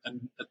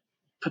and a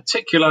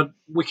particular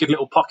wicked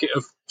little pocket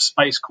of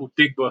space called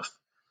Digbeth,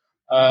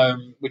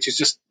 which is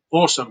just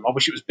awesome. I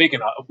wish it was bigger,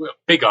 but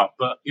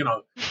but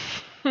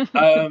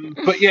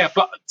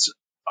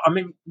I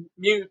mean,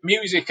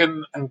 music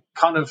and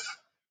kind of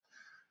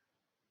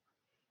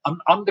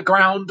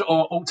underground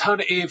or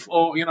alternative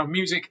or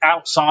music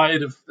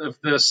outside of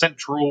the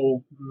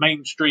central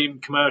mainstream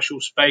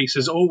commercial space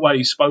has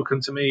always spoken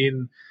to me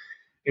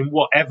in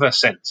whatever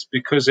sense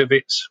because of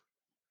its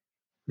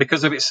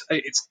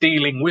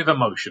dealing with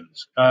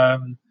emotions.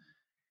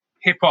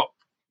 Hip hop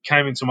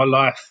came into my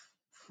life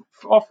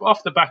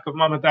off the back of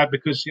mum and dad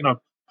because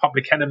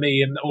Public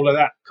Enemy and all of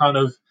that kind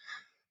of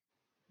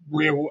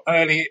real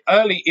early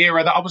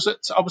era that I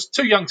was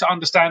too young to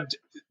understand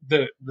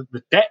the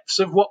depths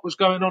of what was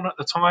going on at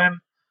the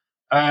time.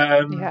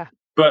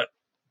 But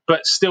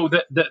still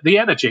the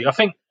energy, I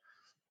think,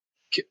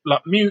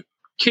 like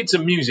kids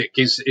and music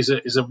is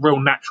a real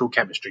natural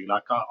chemistry.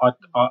 Like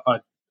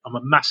I'm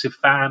a massive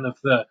fan of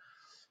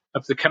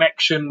the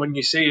connection when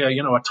you see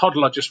a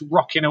toddler just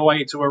rocking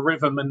away to a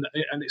rhythm, and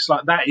it's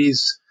like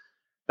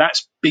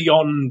that's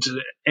beyond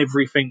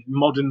everything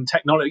modern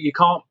technology. You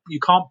can't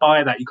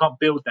buy that. You can't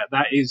build that.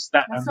 That's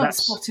not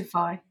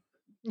Spotify.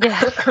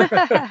 Yeah.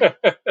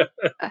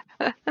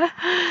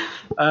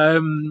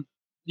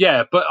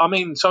 Yeah, but I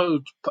mean, so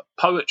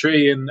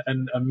poetry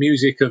and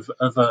music of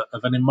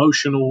an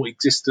emotional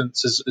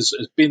existence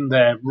has been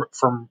there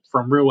from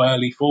real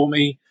early for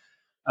me.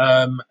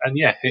 And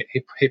yeah,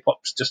 hip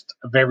hop's just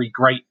a very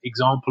great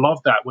example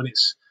of that when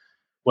it's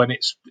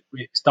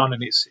done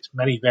in its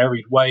many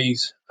varied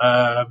ways.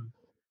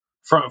 From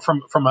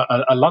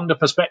a London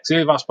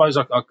perspective, I suppose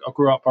I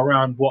grew up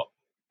around what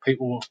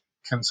people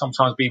can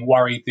sometimes be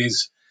worried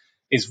is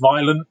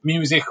violent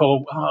music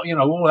or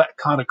all that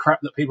kind of crap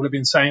that people have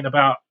been saying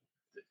about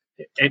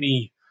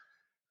any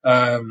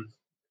I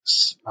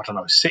don't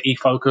know, city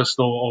focused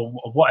or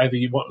whatever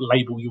what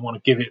label you want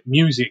to give it,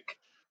 music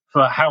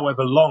for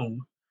however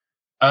long.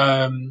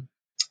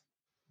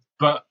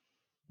 But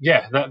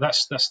yeah,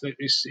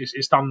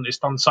 it's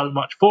done so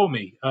much for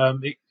me.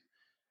 And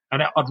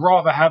I'd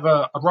rather have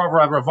a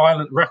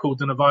violent record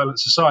than a violent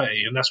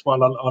society, and that's why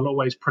I'll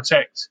always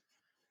protect,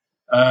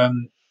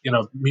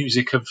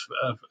 music of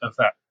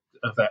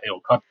that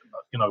ilk.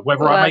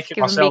 Whether I make it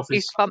myself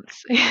is.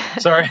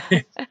 Sorry.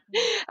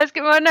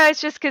 Well, no,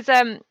 it's just because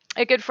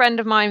a good friend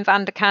of mine,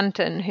 Vanda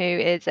Canton, who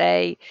is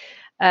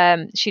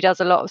she does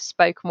a lot of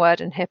spoken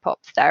word and hip hop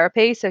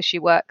therapy. So she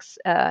works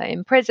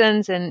in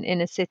prisons and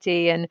in a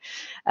city, and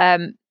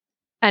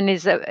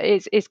is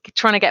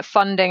trying to get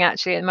funding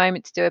actually at the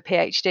moment to do a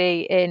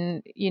PhD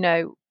in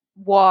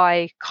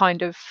why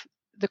kind of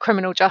the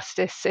criminal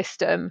justice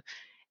system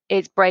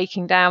is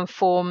breaking down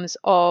forms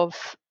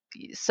of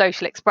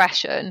social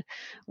expression,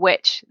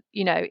 which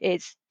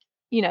is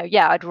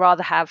I'd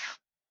rather have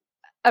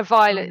a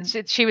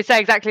violent, she would say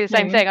exactly the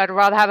same thing. I'd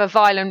rather have a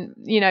violent,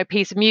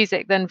 piece of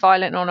music than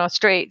violent on our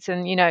streets.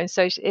 And,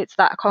 so it's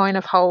that kind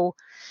of whole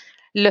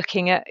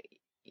looking at,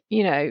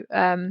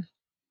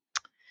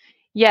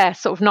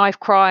 sort of knife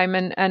crime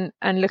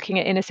and looking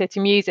at inner city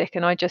music.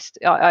 And I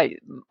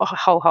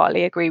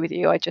wholeheartedly agree with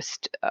you. I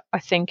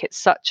think it's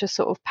such a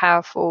sort of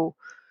powerful,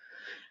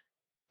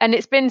 and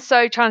it's been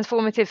so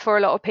transformative for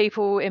a lot of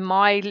people in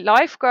my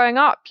life growing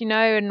up,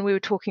 and we were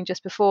talking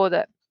just before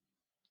that,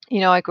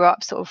 I grew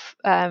up sort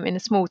of in a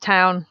small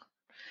town,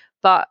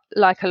 but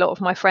like a lot of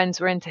my friends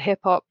were into hip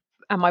hop,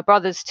 and my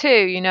brothers too,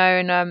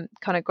 and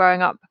kind of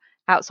growing up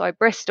outside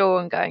Bristol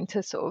and going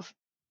to sort of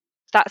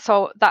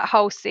that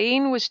whole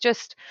scene was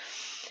just,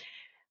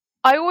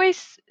 I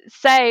always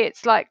say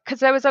it's like, because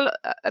there was a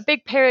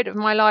big period of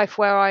my life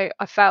where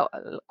I felt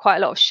quite a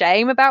lot of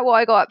shame about what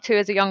I got up to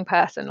as a young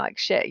person, like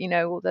shit,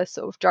 all the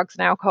sort of drugs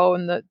and alcohol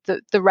and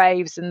the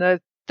raves and the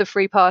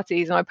free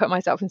parties, and I put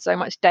myself in so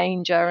much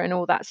danger and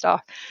all that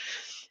stuff.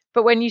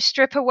 But when you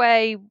strip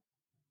away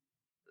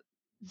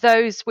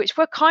those, which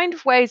were kind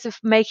of ways of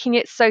making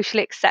it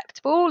socially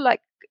acceptable,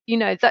 like,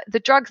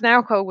 the drugs and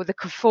alcohol were the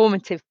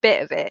conformative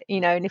bit of it,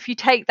 and if you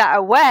take that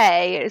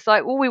away, it's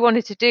like all we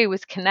wanted to do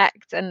was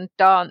connect and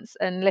dance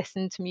and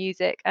listen to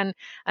music, and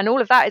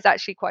all of that is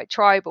actually quite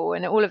tribal,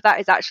 and all of that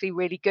is actually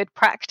really good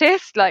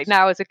practice. Like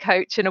now as a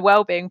coach and a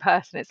well-being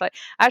person, it's like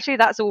actually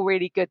that's all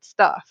really good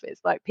stuff.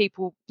 It's like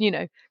people,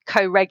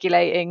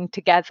 co-regulating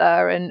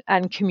together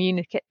and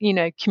communicate,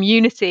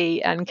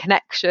 community and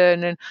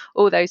connection and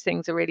all those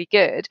things are really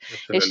good.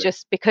 Absolutely. It's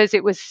just because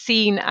it was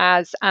seen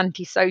as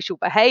antisocial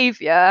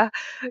behavior,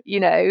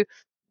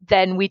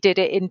 then we did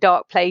it in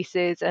dark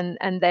places, and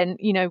then,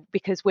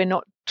 because we're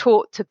not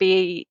taught to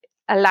be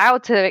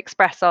allowed to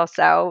express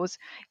ourselves,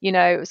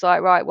 it was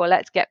like, right, well,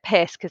 let's get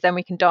pissed because then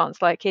we can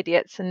dance like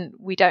idiots and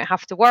we don't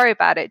have to worry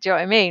about it. Do you know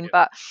what I mean?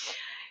 Yeah.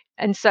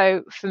 And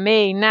so for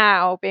me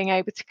now, being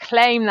able to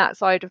claim that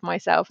side of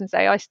myself and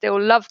say, I still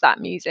love that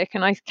music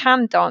and I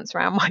can dance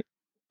around my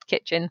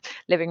kitchen,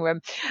 living room,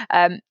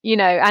 and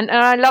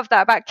I love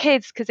that about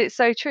kids because it's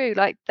so true.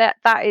 Like that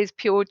is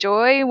pure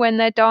joy when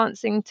they're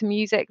dancing to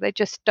music. They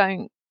just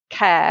don't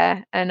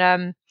care.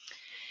 And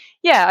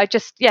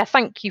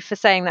thank you for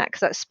saying that,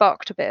 because that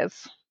sparked a bit of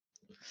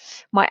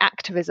my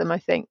activism, I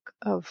think,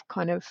 of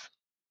kind of,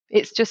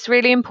 it's just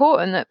really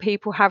important that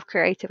people have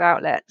creative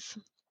outlets.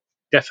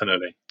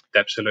 Definitely.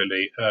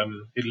 Absolutely.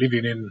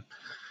 Living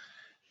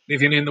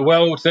in the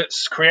world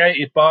that's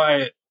created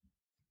by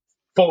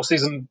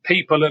forces and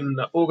people and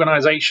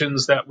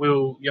organizations that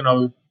will,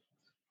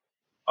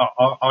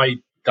 I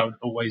don't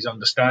always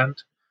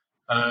understand.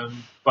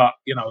 But,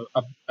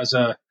 as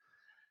a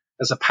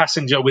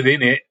passenger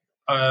within it,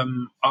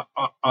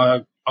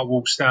 I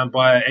will stand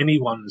by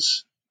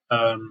anyone's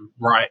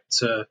right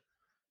to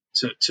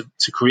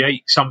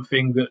create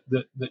something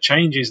that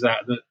changes that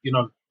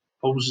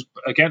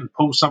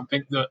pulls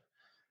something that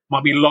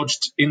might be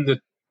lodged in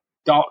the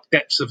dark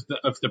depths of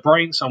the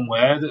brain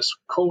somewhere, that's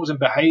causing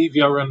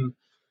behavior and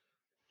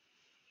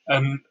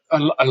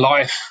a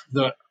life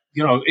that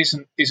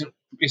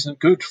isn't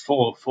good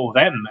for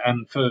them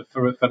and for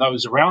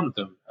those around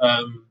them.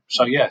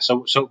 So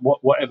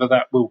whatever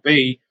that will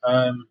be,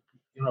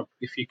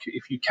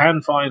 if you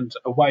can find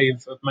a way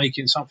of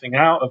making something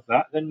out of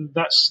that, then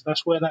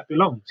that's where that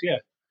belongs.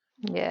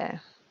 Yeah.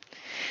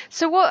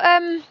 So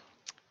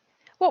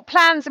what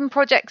plans and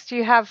projects do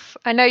you have?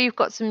 I know you've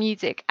got some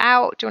music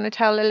out. Do you want to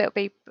tell a little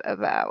bit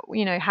about,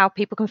 how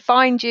people can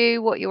find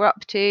you, what you're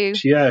up to?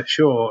 Yeah,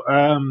 sure.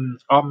 I'm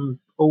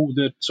all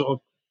the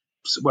sort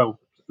of,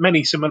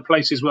 many similar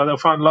places where they'll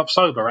find Love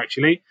Sober,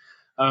 actually.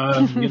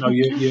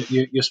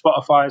 Your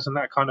Spotify's and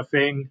that kind of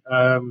thing.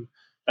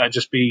 That'd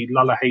just be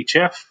Lulla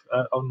HF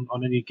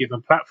on any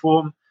given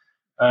platform.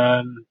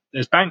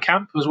 There's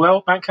Bandcamp as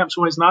well. Bandcamp's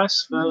always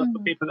nice for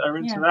people that are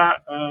into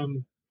that.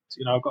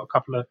 I've got a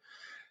couple of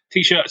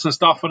T-shirts and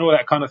stuff and all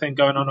that kind of thing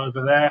going on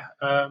over there.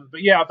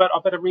 But yeah, I've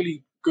had a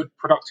really good,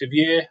 productive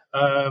year.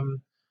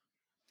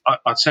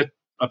 I said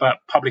about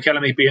Public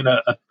Enemy being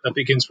a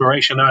big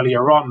inspiration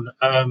earlier on,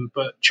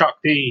 but Chuck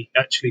D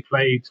actually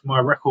played my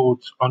record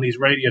on his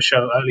radio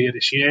show earlier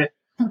this year,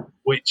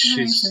 which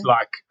is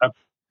like a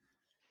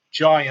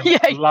giant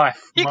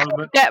life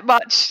moment. Can't get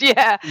much,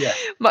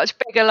 much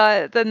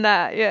bigger than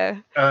that,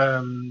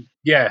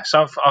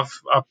 So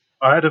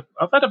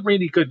I've had a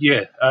really good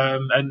year,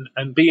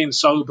 and being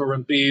sober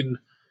and being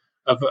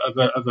of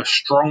a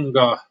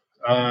stronger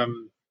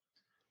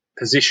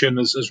position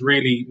has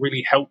really,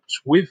 really helped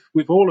with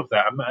all of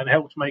that and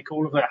helped make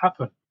all of that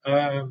happen.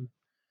 I'll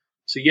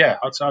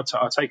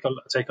take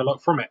a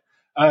lot from it.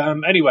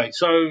 Anyway,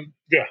 so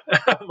yeah,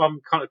 I'll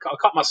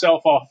cut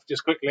myself off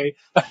just quickly.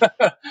 So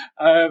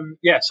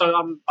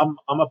I'm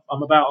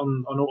about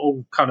on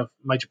all kind of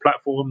major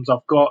platforms.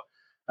 I've got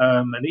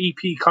an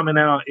EP coming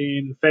out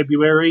in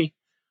February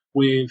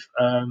with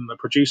a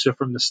producer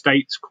from the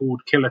States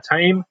called Killer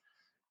Tame.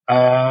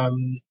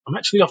 I'm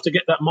actually off to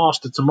get that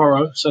mastered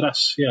tomorrow, so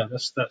that's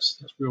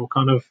real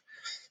kind of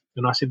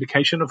a nice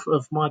indication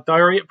of my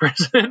diary at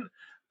present.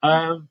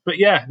 But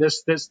yeah,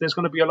 there's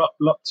going to be a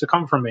lot to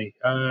come from me.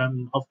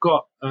 I've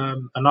got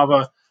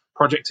another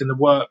project in the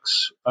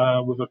works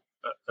with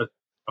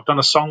I've done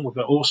a song with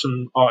an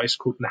awesome artist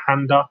called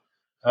Nahanda.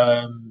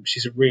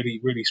 She's a really,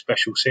 really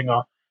special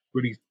singer,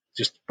 really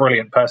just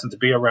brilliant person to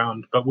be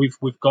around. But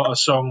we've got a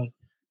song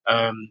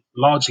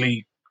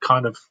largely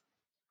kind of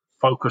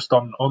focused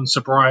on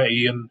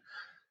sobriety and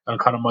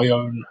kind of my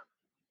own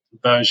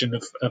version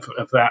of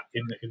that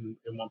in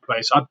one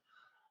place.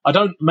 I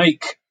don't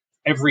make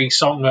every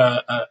song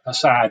a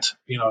sad,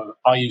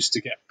 I used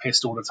to get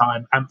pissed all the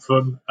time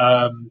anthem.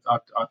 I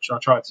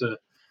try to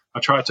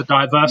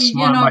diverse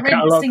my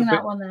catalogue a bit.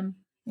 That one then.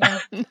 Yeah.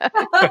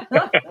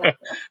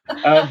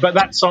 But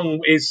that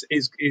song is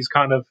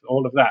kind of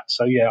all of that.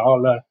 So yeah,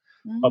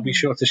 I'll be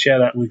sure to share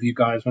that with you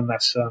guys when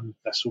that's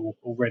all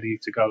ready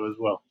to go as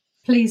well.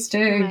 Please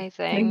do.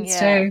 Amazing. Please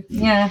do.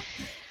 Yeah.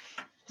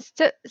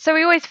 So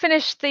we always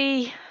finish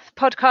the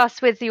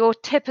podcast with your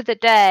tip of the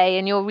day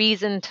and your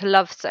reason to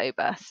love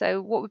sober.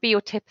 So what would be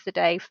your tip of the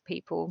day for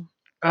people?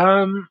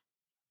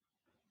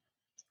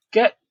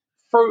 Get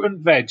fruit and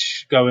veg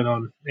going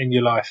on in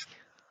your life.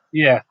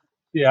 Yeah.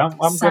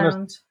 I'm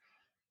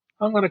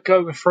gonna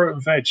go with fruit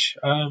and veg.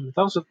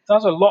 Does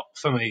a lot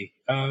for me.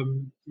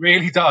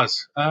 Really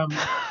does.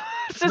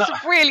 It's just a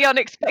really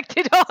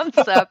unexpected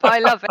answer, but I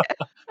love it.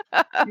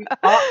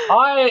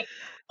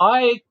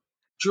 I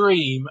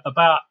dream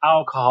about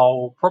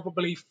alcohol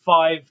probably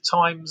 5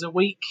 times a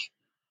week.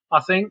 I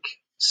think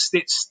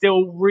it's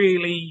still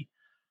really.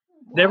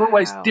 They're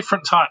always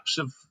different types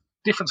of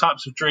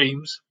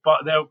dreams,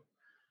 but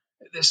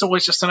it's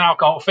always just an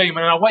alcohol theme,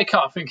 and I wake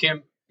up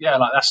thinking, yeah,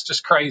 like that's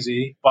just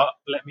crazy. But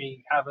let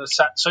me have a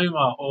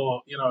satsuma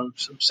or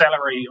some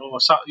celery or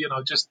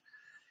just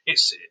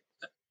it's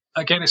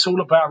all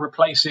about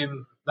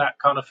replacing that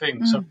kind of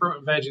thing. So fruit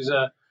and veg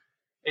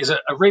is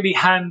a really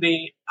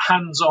handy,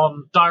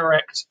 hands-on,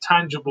 direct,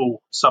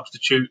 tangible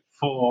substitute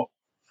for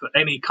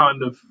any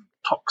kind of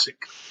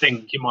toxic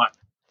thing you might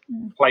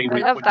play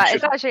with. I love that.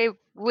 It's actually a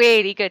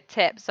really good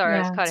tip. Sorry, I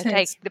was kind of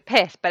taking the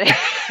piss, but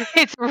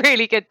it's a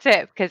really good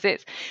tip because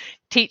it's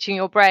teaching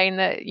your brain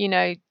that,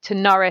 to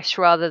nourish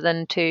rather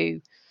than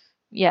to,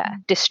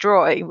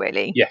 destroy,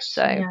 really. Yes.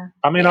 So,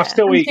 I mean, I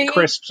still eat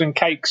crisps and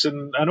cakes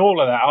and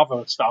all of that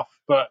other stuff,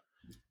 but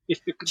if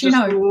you could just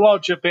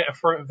lodge a bit of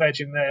fruit and veg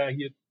in there,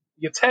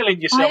 you're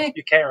telling yourself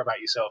you care about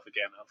yourself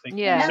again. I think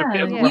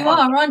you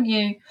are, aren't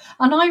you?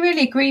 And I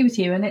really agree with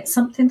you. And it's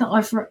something that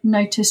I've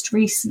noticed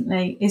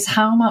recently is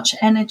how much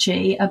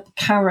energy a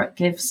carrot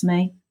gives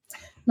me.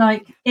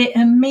 Like it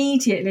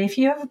immediately, if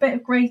you have a bit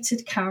of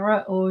grated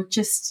carrot or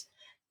just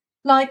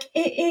like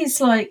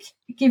it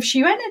gives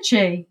you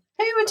energy.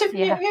 Who would have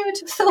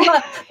thought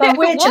that? But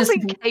we're just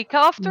cake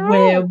after all.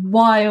 We're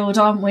wild,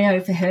 aren't we,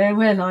 over here?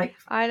 We're like,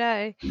 I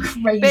know,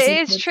 crazy. But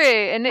it is true,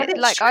 and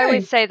I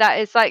always say that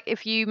it's like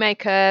if you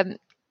make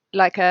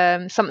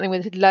something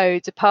with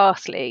loads of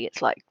parsley,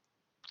 it's like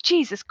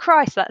Jesus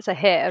Christ, that's a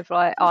hit of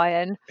like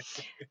iron.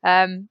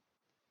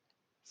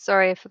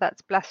 Sorry if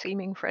that's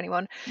blaspheming for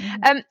anyone.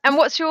 And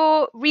what's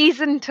your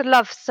reason to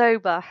love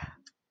sober?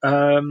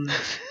 Time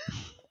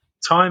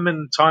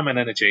and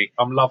energy.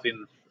 I'm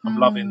loving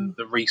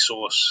the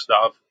resource that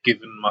I've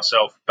given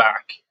myself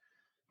back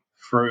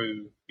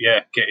through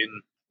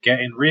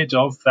getting rid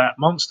of that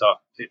monster.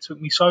 It took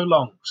me so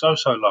long, so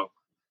long,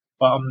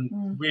 but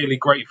I'm really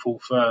grateful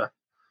for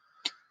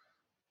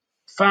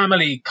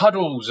family,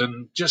 cuddles,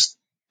 and just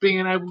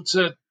being able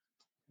to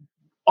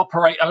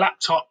operate a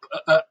laptop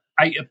at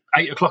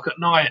 8 o'clock at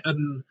night,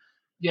 and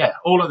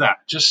all of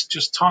that.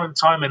 Just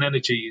time and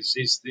energy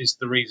is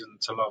the reason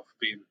to love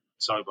being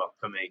sober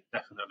for me,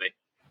 definitely.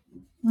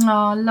 Oh,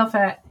 I love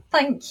it.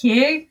 Thank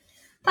you.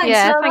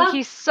 Thanks, Laura. Thank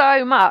you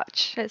so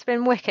much. It's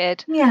been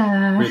wicked.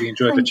 Yeah. Really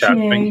enjoyed the chat.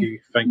 Thank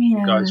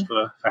you guys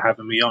for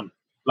having me on.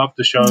 Love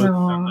the show.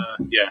 And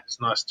it's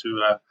nice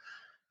to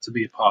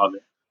be a part of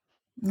it.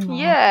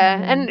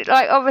 And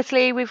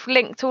obviously we've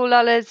linked all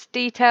Lola's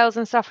details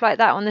and stuff like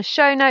that on the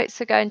show notes,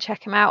 so go and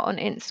check him out on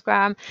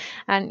Instagram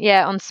and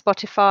on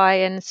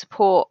Spotify, and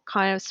support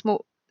kind of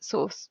small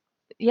sort of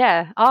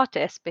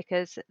artists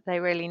because they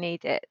really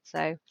need it.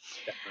 So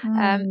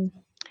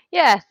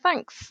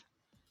thanks.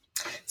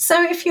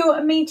 So if you're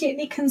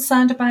immediately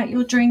concerned about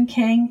your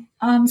drinking,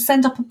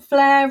 send up a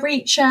flare,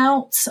 reach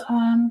out.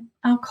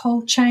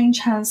 Alcohol Change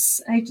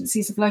has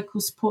agencies of local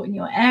support in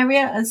your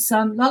area. As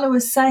Lola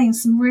was saying,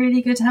 some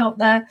really good help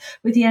there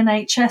with the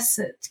NHS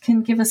that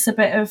can give us a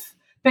bit of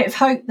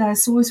hope there.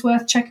 It's always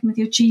worth checking with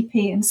your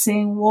GP and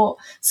seeing what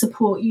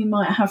support you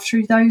might have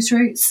through those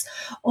routes,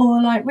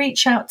 or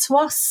reach out to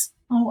us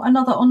or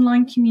another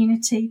online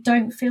community.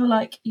 Don't feel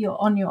like you're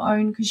on your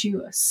own, because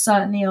you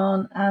certainly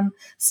aren't.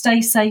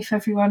 Stay safe,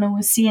 everyone, and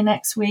we'll see you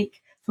next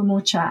week for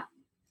more chat.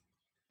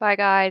 Bye,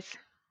 guys.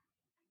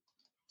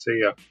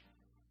 See ya.